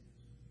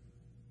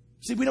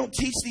 See, we don't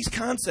teach these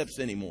concepts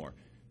anymore.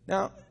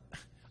 Now,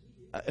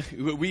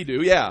 we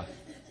do, yeah.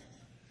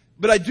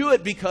 But I do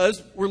it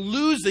because we're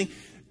losing.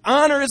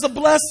 Honor is a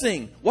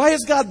blessing. Why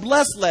has God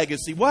blessed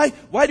Legacy? Why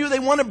do they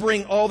want to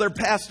bring all their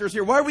pastors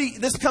here? Why are we,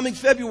 this coming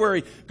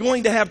February,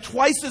 going to have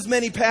twice as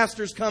many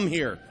pastors come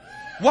here?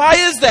 Why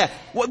is that?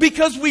 Well,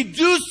 because we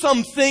do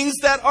some things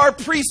that are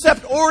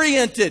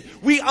precept-oriented.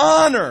 We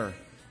honor.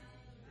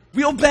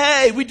 We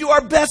obey. We do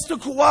our best to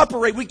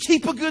cooperate. We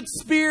keep a good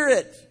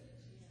spirit.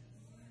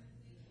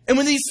 And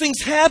when these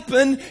things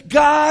happen,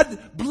 God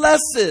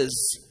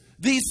blesses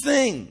these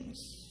things.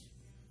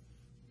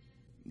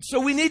 So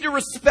we need to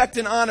respect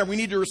and honor. We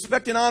need to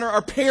respect and honor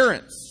our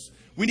parents.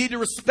 We need to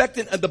respect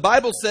and the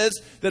Bible says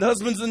that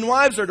husbands and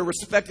wives are to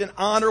respect and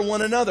honor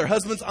one another.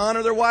 Husbands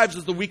honor their wives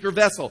as the weaker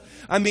vessel.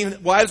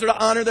 Wives are to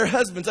honor their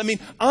husbands.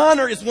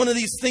 Honor is one of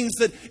these things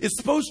that is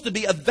supposed to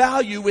be a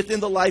value within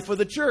the life of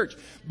the church.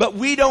 But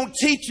we don't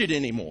teach it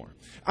anymore.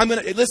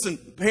 Listen,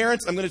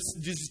 parents, I'm going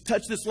to just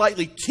touch this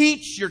lightly.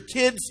 Teach your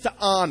kids to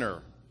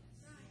honor.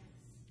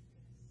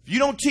 If you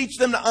don't teach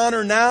them to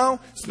honor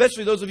now,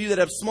 especially those of you that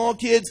have small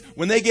kids,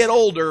 when they get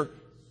older,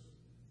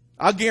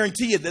 I'll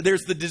guarantee you that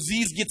the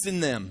disease gets in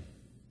them.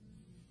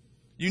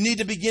 You need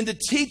to begin to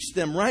teach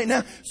them right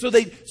now so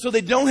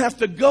they don't have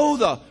to go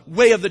the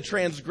way of the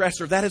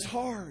transgressor. That is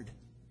hard.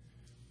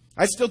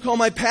 I still call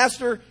my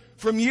pastor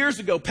from years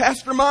ago,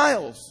 Pastor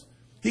Miles.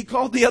 He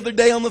called the other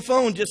day on the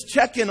phone, just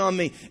checking on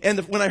me. And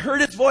when I heard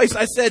his voice,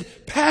 I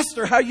said,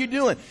 Pastor, how you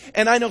doing?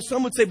 And I know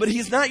some would say, but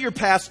he's not your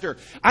pastor.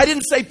 I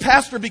didn't say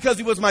pastor because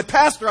he was my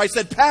pastor. I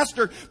said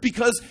pastor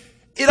because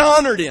it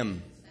honored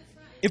him.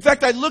 In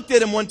fact, I looked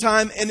at him one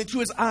time and into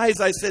his eyes,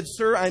 I said,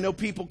 sir, I know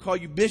people call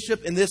you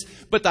bishop and this,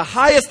 but the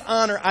highest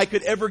honor I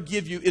could ever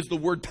give you is the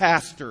word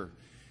pastor.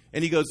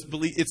 And he goes,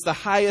 it's the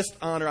highest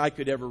honor I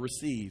could ever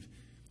receive.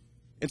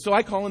 And so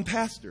I call him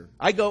pastor.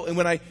 I go, and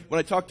when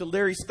I talk to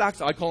Larry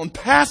Stockstill, I call him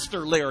Pastor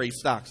Larry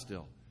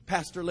Stockstill.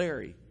 Pastor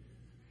Larry.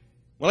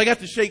 When I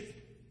got to shake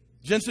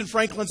Jensen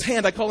Franklin's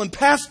hand, I call him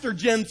Pastor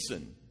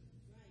Jensen.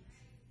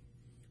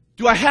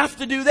 Do I have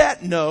to do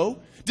that? No.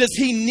 Does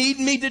he need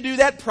me to do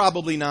that?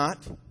 Probably not.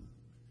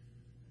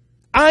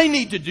 I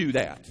need to do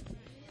that.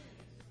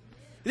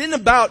 It isn't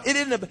about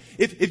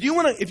if you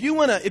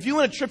want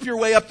to trip your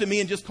way up to me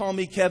and just call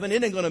me Kevin,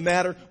 it ain't going to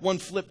matter one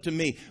flip to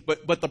me.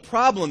 But the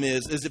problem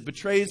is it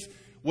betrays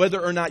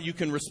whether or not you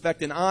can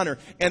respect and honor.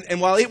 And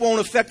while it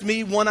won't affect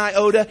me one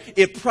iota,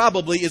 it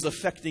probably is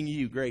affecting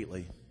you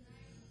greatly.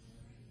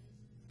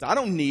 I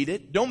don't need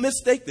it. Don't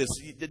mistake this.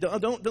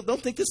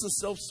 Don't think this is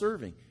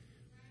self-serving.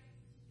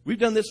 We've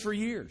done this for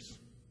years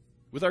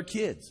with our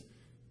kids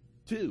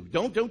too.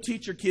 Don't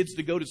teach your kids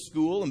to go to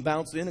school and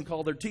bounce in and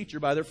call their teacher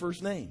by their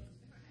first name.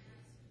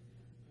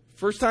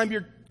 First time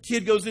your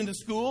kid goes into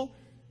school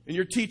and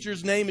your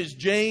teacher's name is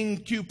Jane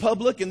Q.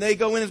 Public and they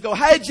go in and go,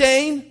 "Hi,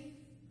 Jane."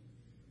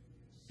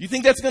 You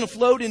think that's going to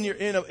float in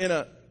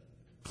a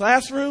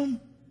classroom?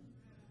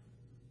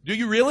 Do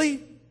you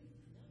really?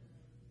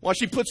 Well,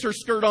 she puts her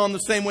skirt on the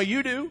same way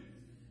you do.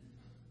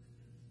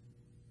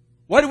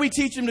 Why do we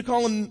teach him to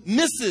call him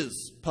Mrs.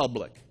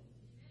 Public?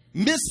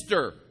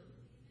 Mr.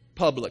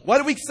 public. Why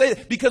do we say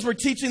that? Because we're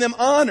teaching them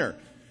honor.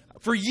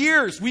 For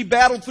years, we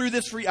battled through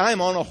this. I am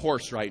on a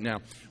horse right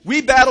now.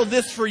 We battled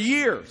this for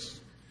years.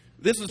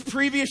 This was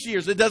previous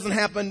years. It doesn't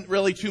happen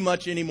really too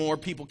much anymore.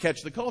 People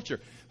catch the culture.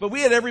 But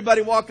we had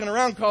everybody walking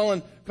around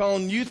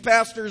calling youth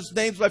pastors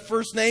names by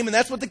first name, and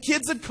that's what the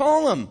kids would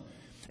call them.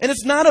 And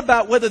it's not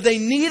about whether they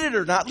need it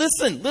or not.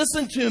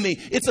 Listen to me.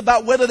 It's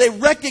about whether they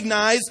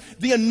recognize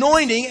the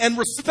anointing and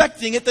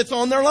respecting it that's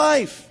on their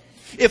life.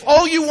 If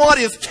all you want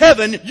is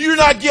Kevin, you're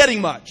not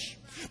getting much.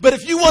 But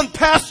if you want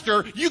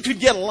pastor, you could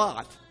get a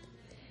lot.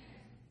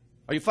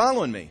 Are you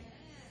following me?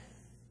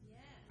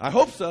 I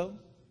hope so.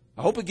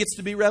 I hope it gets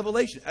to be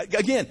revelation.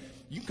 Again,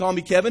 you can call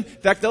me Kevin. In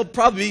fact, there'll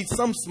probably be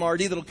some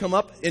smarty that'll come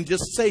up and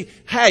just say,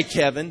 "Hi,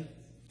 Kevin."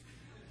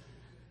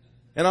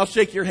 And I'll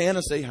shake your hand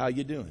and say, "How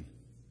you doing?"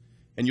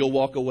 And you'll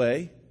walk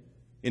away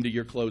into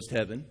your closed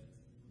heaven.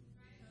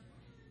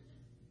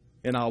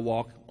 And I'll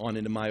walk on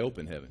into my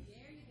open heaven.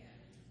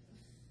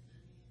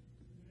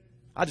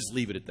 I'll just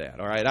leave it at that,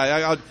 all right?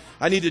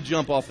 I need to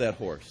jump off that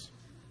horse.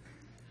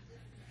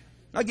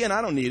 Again,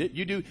 I don't need it.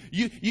 You do.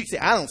 You say,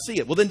 "I don't see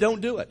it." Well, then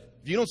don't do it.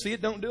 If you don't see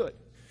it, don't do it.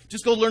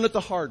 Just go learn it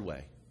the hard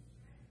way.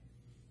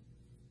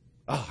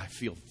 Oh, I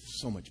feel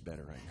so much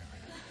better right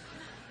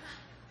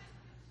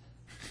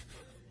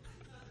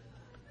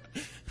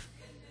now.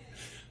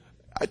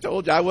 I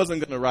told you I wasn't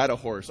going to ride a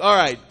horse. All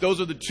right,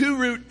 those are the two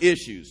root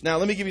issues. Now,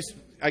 let me give you,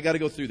 I got to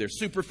go through there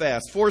super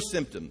fast. 4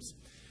 symptoms.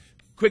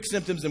 Quick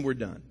symptoms and we're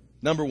done.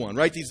 Number 1,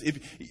 write these.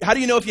 How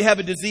do you know if you have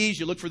a disease?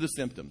 You look for the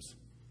symptoms.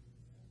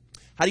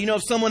 How do you know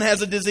if someone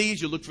has a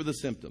disease? You look for the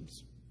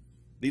symptoms.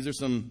 These are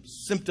some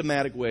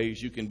symptomatic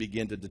ways you can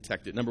begin to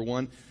detect it. Number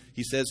 1,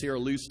 he says here, a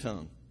loose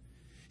tongue.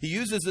 He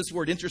uses this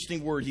word,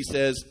 interesting word. He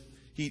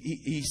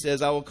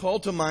says, I will call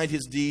to mind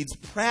his deeds,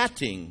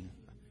 prating.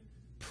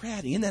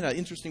 Prating, isn't that an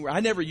interesting word? I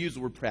never use the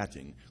word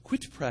prating.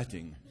 Quit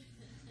prating.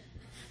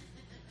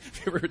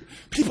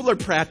 People are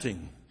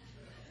prating.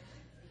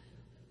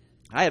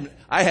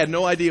 I had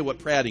no idea what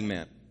prating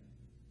meant.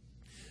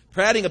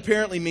 Prating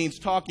apparently means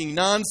talking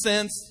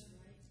nonsense,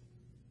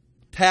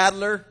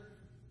 tattler,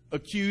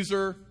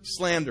 accuser,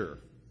 slanderer.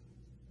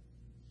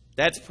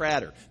 That's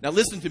prater. Now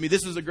listen to me.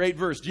 This is a great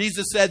verse.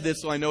 Jesus said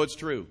this, so I know it's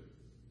true.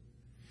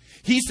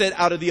 He said,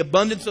 out of the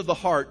abundance of the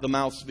heart, the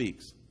mouth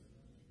speaks.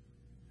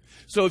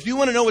 So if you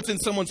want to know what's in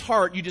someone's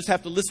heart, you just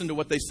have to listen to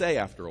what they say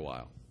after a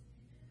while.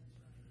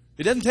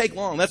 It doesn't take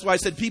long. That's why I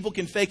said people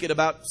can fake it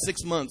about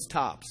 6 months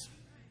tops.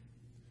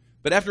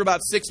 But after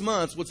about 6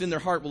 months, what's in their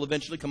heart will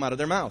eventually come out of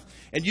their mouth.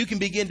 And you can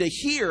begin to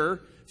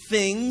hear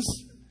things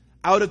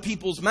out of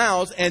people's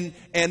mouths, and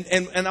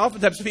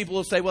oftentimes people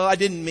will say, "Well, I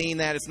didn't mean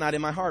that. It's not in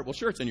my heart." Well,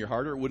 sure, it's in your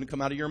heart, or it wouldn't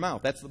come out of your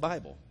mouth. That's the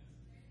Bible.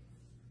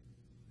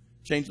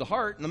 Change the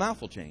heart, and the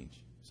mouth will change.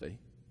 See?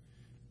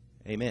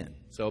 Amen.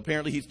 So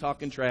apparently he's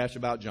talking trash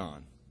about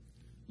John.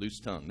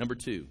 Loose tongue. Number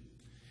 2,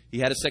 he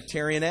had a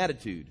sectarian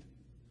attitude.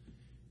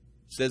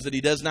 Says that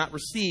he does not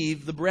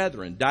receive the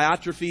brethren.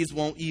 Diotrephes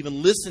won't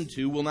even listen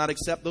to, will not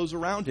accept those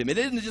around him. It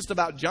isn't just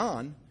about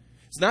John.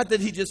 It's not that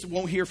he just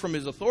won't hear from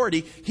his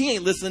authority. He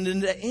ain't listening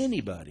to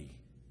anybody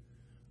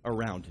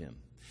around him.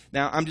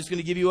 Now, I'm just going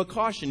to give you a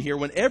caution here.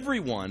 When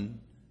everyone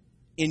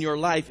in your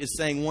life is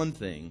saying one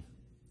thing,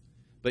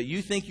 but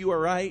you think you are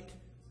right.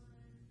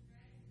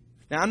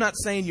 Now, I'm not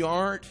saying you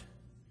aren't.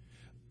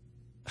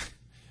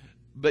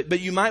 But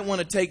you might want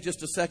to take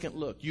just a second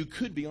look. You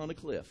could be on a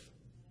cliff.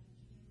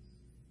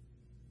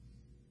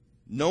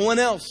 No one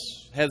else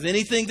has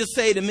anything to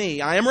say to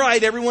me. I am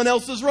right. Everyone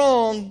else is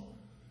wrong.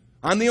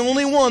 I'm the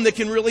only one that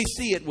can really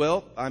see it.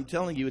 Well, I'm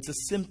telling you, it's a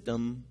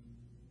symptom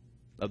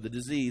of the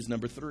disease.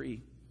 Number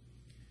 3,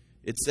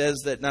 it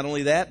says that not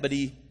only that, but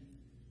he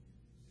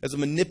has a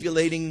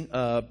manipulating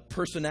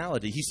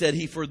personality. He said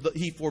he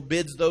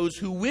forbids those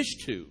who wish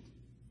to.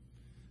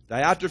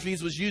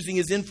 Diotrephes was using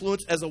his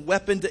influence as a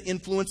weapon to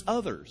influence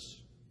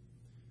others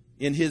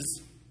in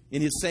his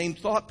same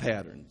thought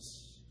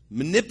patterns.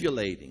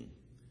 Manipulating.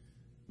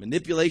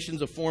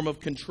 Manipulation's a form of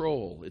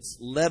control. It's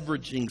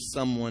leveraging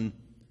someone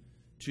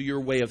to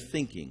your way of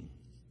thinking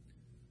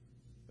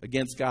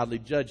against godly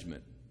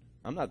judgment.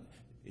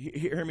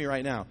 Hear me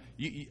right now.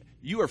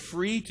 You are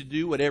free to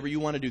do whatever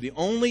you want to do. The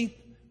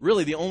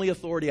only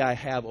authority I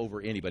have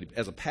over anybody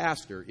as a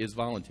pastor is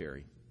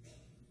voluntary.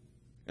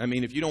 I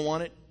mean, if you don't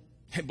want it,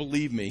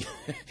 believe me,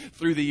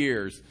 through the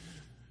years,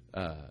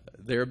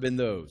 there have been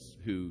those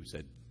who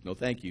said, "No,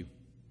 thank you.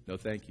 No,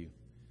 thank you."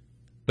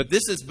 But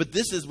this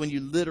is when you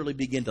literally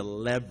begin to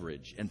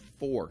leverage and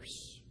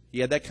force. He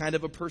had that kind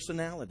of a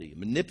personality,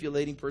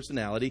 manipulating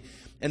personality.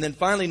 And then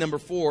finally, number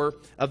 4,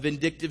 a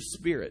vindictive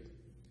spirit.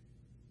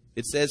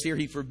 It says here,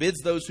 he forbids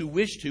those who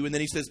wish to, and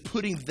then he says,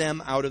 putting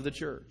them out of the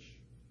church.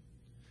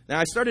 Now,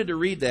 I started to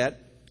read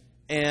that,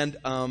 and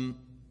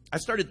I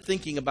started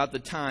thinking about the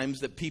times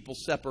that people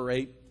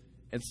separate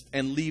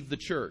and leave the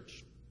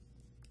church.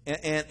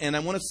 And I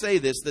want to say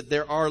this, that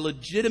there are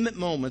legitimate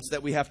moments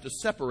that we have to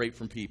separate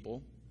from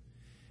people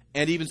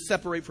and even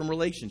separate from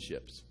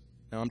relationships.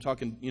 Now, I'm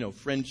talking,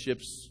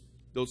 friendships,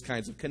 those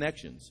kinds of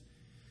connections.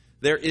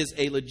 There is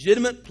a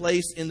legitimate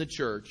place in the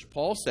church,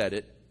 Paul said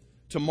it,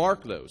 to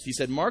mark those. He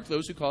said, mark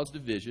those who cause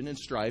division and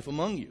strife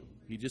among you.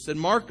 He just said,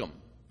 mark them.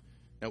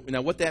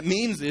 Now what that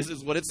means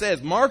is what it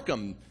says. Mark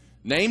them.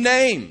 Name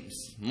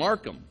names.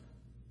 Mark them.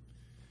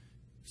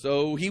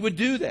 So he would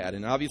do that.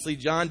 And obviously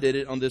John did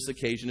it on this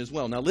occasion as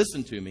well. Now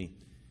listen to me.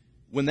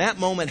 When that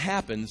moment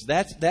happens,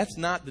 that's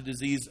not the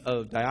disease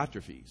of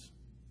Diotrephes.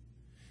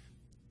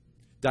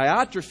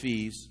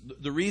 Diotrephes,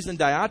 the reason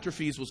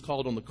Diotrephes was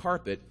called on the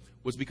carpet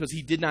was because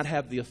he did not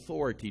have the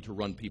authority to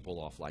run people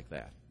off like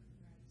that.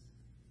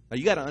 Now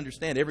you got to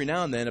understand, every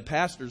now and then a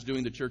pastor's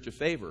doing the church a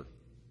favor.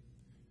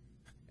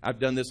 I've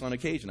done this on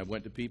occasion. I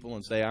went to people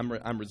and say,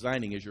 I'm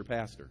resigning as your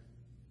pastor.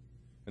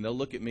 And they'll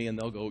look at me and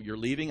they'll go, you're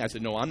leaving? I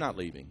said, no, I'm not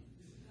leaving.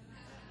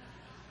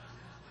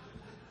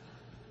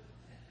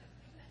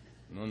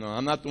 No,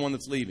 I'm not the one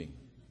that's leaving.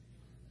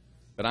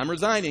 But I'm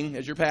resigning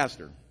as your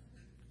pastor.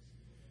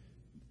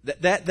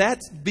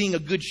 That's being a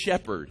good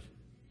shepherd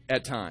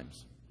at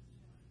times.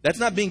 That's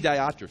not being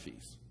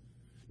Diotrephes.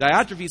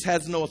 Diotrephes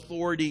has no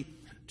authority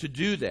to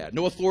do that,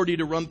 no authority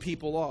to run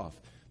people off.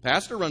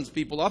 Pastor runs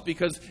people off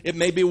because it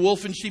may be a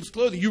wolf in sheep's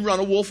clothing. You run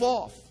a wolf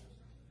off.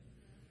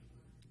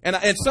 And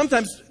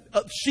sometimes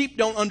sheep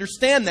don't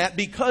understand that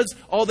because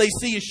all they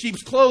see is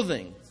sheep's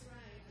clothing.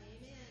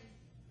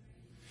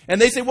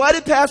 And they say, why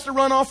did Pastor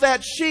run off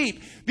that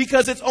sheep?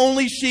 Because it's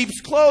only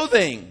sheep's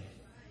clothing.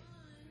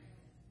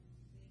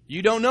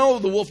 You don't know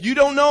the wolf. You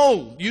don't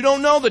know. You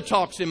don't know the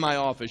talks in my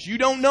office. You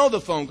don't know the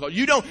phone call.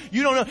 You don't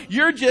know.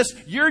 You're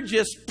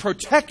just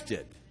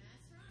protected.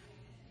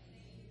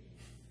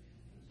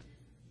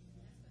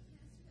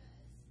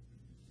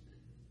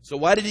 So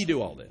why did he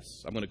do all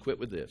this? I'm going to quit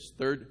with this.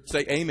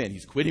 Say amen.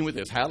 He's quitting with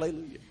this.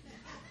 Hallelujah.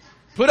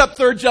 Put up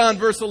 3 John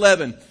verse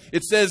 11.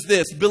 It says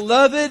this,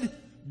 Beloved,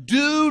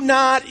 do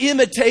not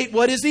imitate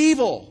what is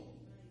evil.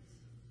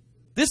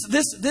 This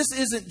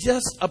isn't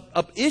just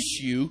a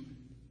issue.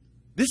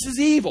 This is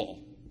evil.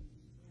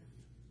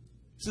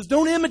 It says,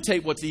 don't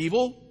imitate what's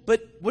evil,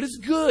 but what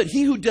is good.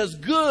 He who does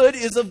good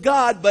is of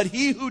God, but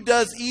he who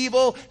does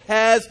evil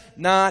has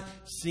not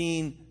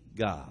seen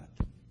God.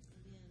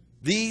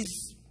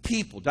 These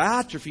people,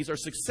 Diotrephes, are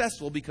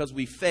successful because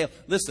we fail.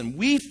 Listen,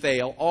 we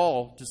fail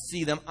all to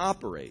see them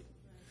operate.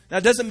 Now,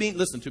 it doesn't mean,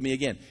 listen to me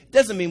again, it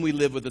doesn't mean we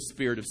live with a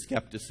spirit of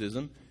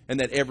skepticism and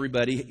that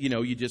everybody,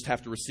 you just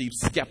have to receive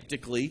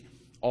skeptically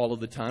all of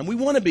the time. We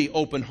want to be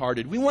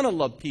open-hearted. We want to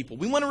love people.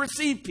 We want to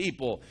receive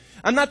people.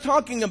 I'm not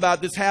talking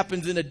about this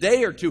happens in a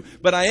day or two,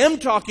 but I am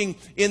talking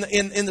in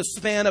the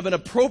span of an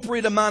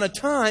appropriate amount of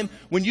time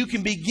when you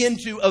can begin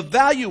to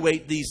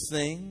evaluate these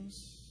things.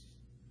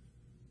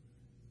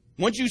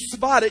 Once you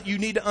spot it, you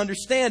need to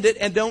understand it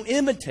and don't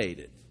imitate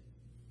it.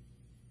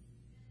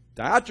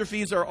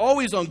 Diotrephes are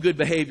always on good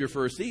behavior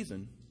for a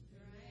season.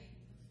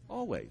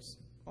 Always.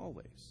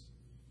 Always.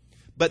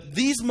 But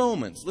these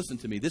moments, listen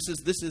to me, this is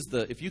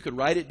the, if you could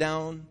write it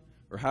down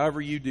or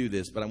however you do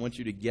this, but I want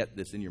you to get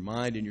this in your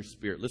mind and your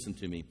spirit. Listen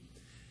to me.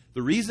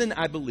 The reason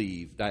I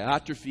believe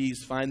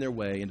Diotrephes find their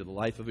way into the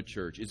life of a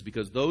church is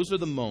because those are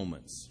the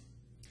moments.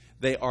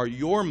 They are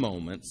your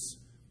moments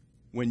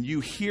when you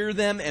hear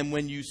them and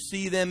when you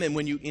see them and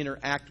when you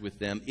interact with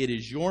them. It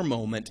is your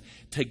moment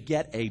to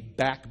get a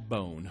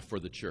backbone for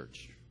the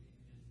church.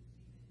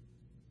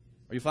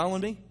 Are you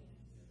following me?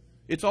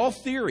 It's all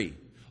theory.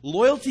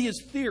 Loyalty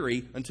is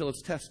theory until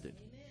it's tested.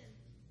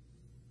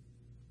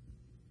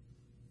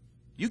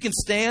 You can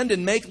stand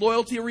and make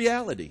loyalty a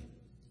reality.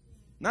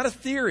 Not a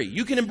theory.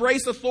 You can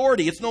embrace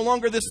authority. It's no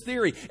longer this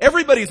theory.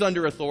 Everybody's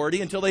under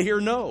authority until they hear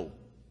no.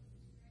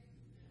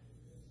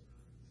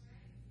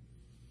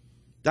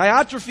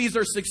 Diotrephes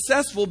are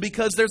successful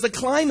because there's a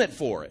climate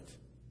for it.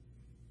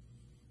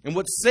 And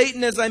what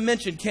Satan, as I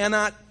mentioned,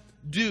 cannot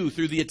do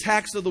through the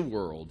attacks of the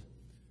world,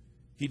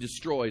 he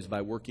destroys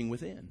by working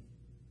within.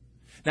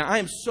 Now, I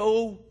am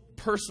so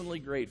personally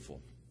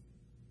grateful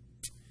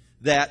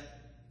that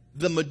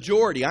the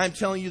majority, I'm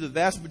telling you the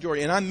vast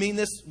majority, and I mean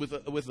this with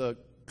a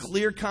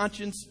clear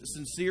conscience,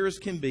 sincere as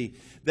can be,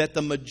 that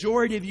the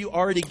majority of you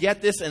already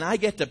get this, and I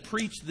get to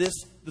preach this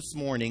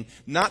morning,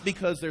 not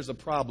because there's a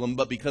problem,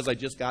 but because I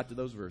just got to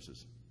those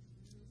verses.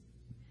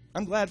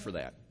 I'm glad for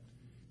that.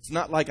 It's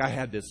not like I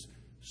had this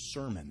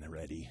sermon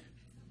ready.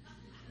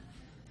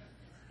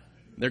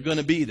 They're going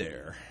to be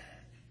there.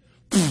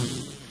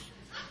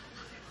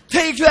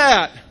 Take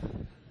that!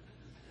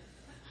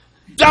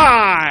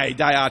 Die,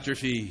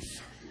 Diotrephes.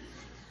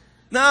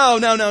 No.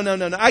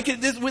 I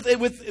can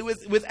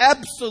with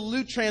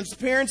absolute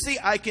transparency,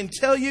 I can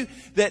tell you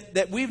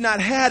that we've not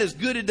had as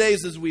good a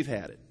days as we've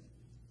had it.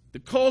 The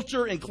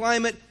culture and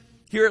climate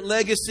here at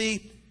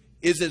Legacy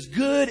is as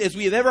good as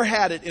we have ever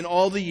had it in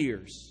all the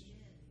years.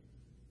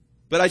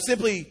 But I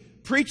simply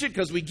preach it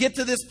because we get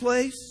to this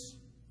place.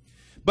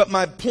 But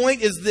my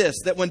point is this,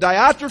 that when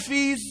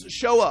Diotrephes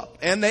show up,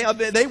 and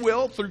they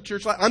will through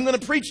church life, I'm going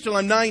to preach till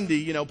I'm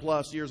 90,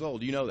 plus years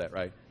old. You know that,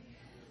 right?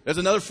 There's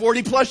another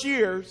 40 plus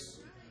years.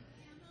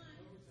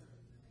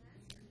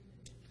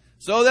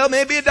 So there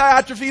may be a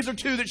Diotrephes or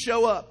two that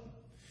show up.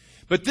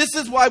 But this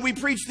is why we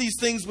preach these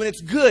things when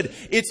it's good.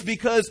 It's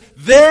because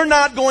they're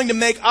not going to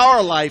make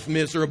our life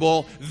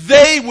miserable.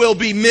 They will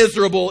be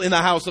miserable in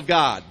the house of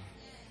God.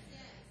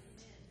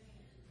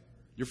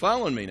 You're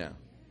following me now?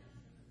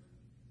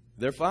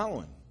 They're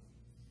following.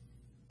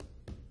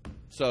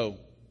 So,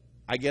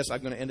 I guess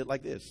I'm going to end it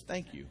like this.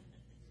 Thank you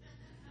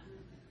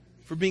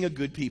for being a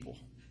good people.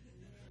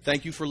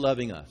 Thank you for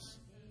loving us.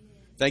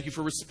 Thank you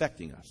for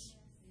respecting us.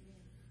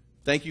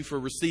 Thank you for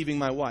receiving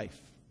my wife.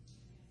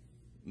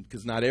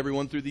 Because not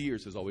everyone through the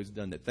years has always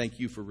done that. Thank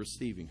you for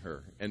receiving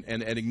her and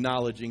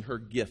acknowledging her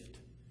gift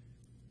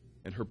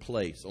and her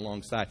place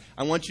alongside.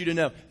 I want you to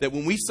know that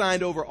when we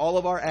signed over all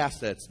of our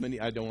assets,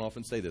 I don't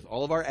often say this,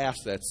 all of our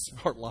assets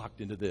are locked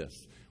into this,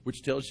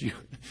 which tells you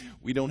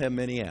we don't have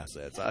many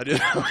assets.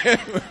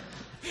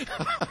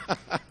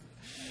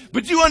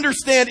 But you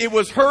understand it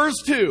was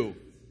hers too.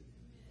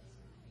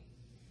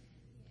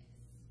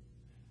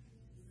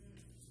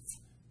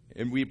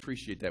 And we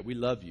appreciate that. We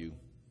love you.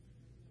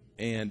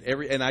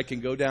 And I can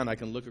go down, I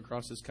can look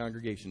across this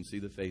congregation, see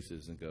the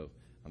faces, and go,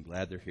 I'm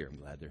glad they're here. I'm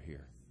glad they're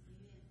here.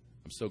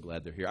 I'm so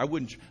glad they're here. I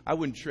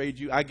wouldn't trade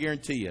you. I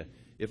guarantee you,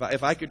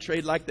 if I could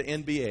trade like the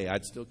NBA,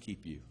 I'd still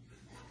keep you.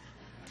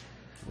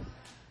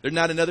 There's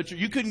not another church.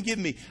 You couldn't give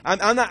me.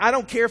 I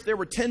don't care if there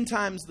were 10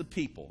 times the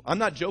people. I'm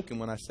not joking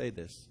when I say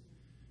this.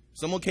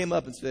 Someone came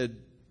up and said,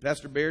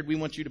 Pastor Baird, we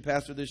want you to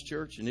pastor this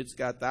church, and it's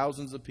got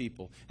thousands of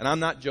people. And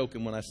I'm not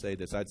joking when I say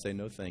this. I'd say,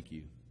 no, thank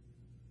you.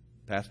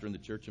 Pastoring the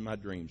church of my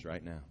dreams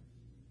right now.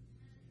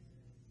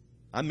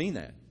 I mean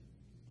that.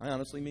 I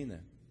honestly mean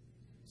that.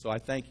 So I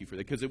thank you for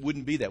that, because it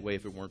wouldn't be that way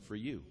if it weren't for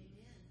you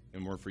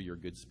and weren't for your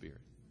good spirit.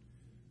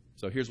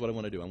 So here's what I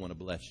want to do. I want to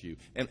bless you.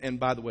 And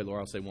by the way,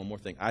 Laura, I'll say one more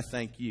thing. I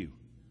thank you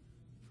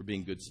for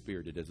being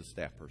good-spirited as a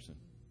staff person.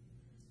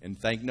 And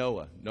thank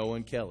Noah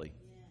and Kelly.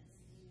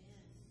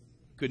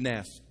 Couldn't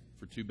ask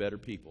for two better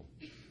people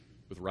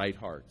with right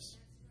hearts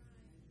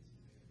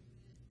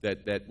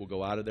that will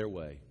go out of their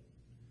way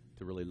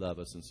to really love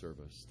us and serve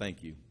us.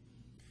 Thank you.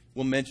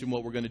 We'll mention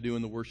what we're going to do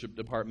in the worship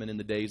department in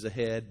the days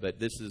ahead, but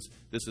this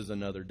is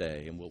another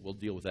day, and we'll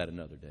deal with that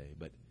another day.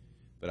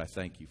 But I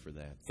thank you for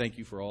that. Thank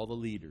you for all the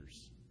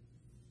leaders,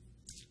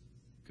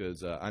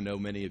 because I know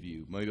many of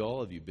you, maybe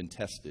all of you, have been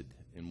tested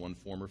in one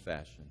form or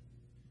fashion.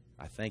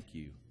 I thank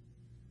you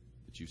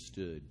that you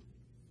stood.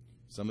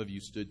 Some of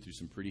you stood through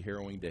some pretty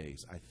harrowing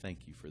days. I thank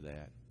you for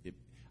that.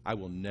 I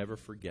will never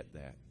forget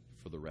that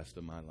for the rest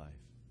of my life.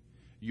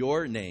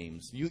 Your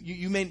names,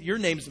 your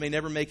names may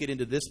never make it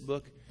into this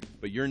book,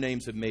 but your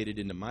names have made it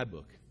into my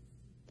book.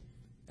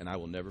 And I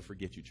will never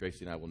forget you,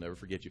 Tracy, and I will never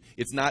forget you.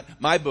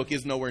 My book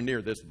is nowhere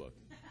near this book.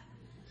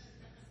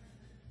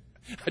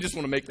 I just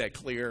want to make that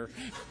clear.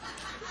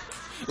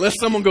 Unless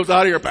someone goes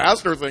out of here,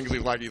 pastor thinks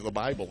he's like he's the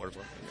Bible or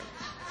something.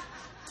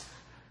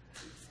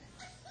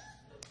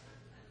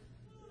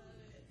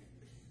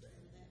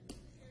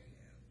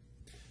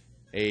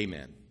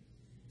 Amen.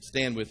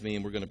 Stand with me,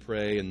 and we're going to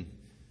pray. And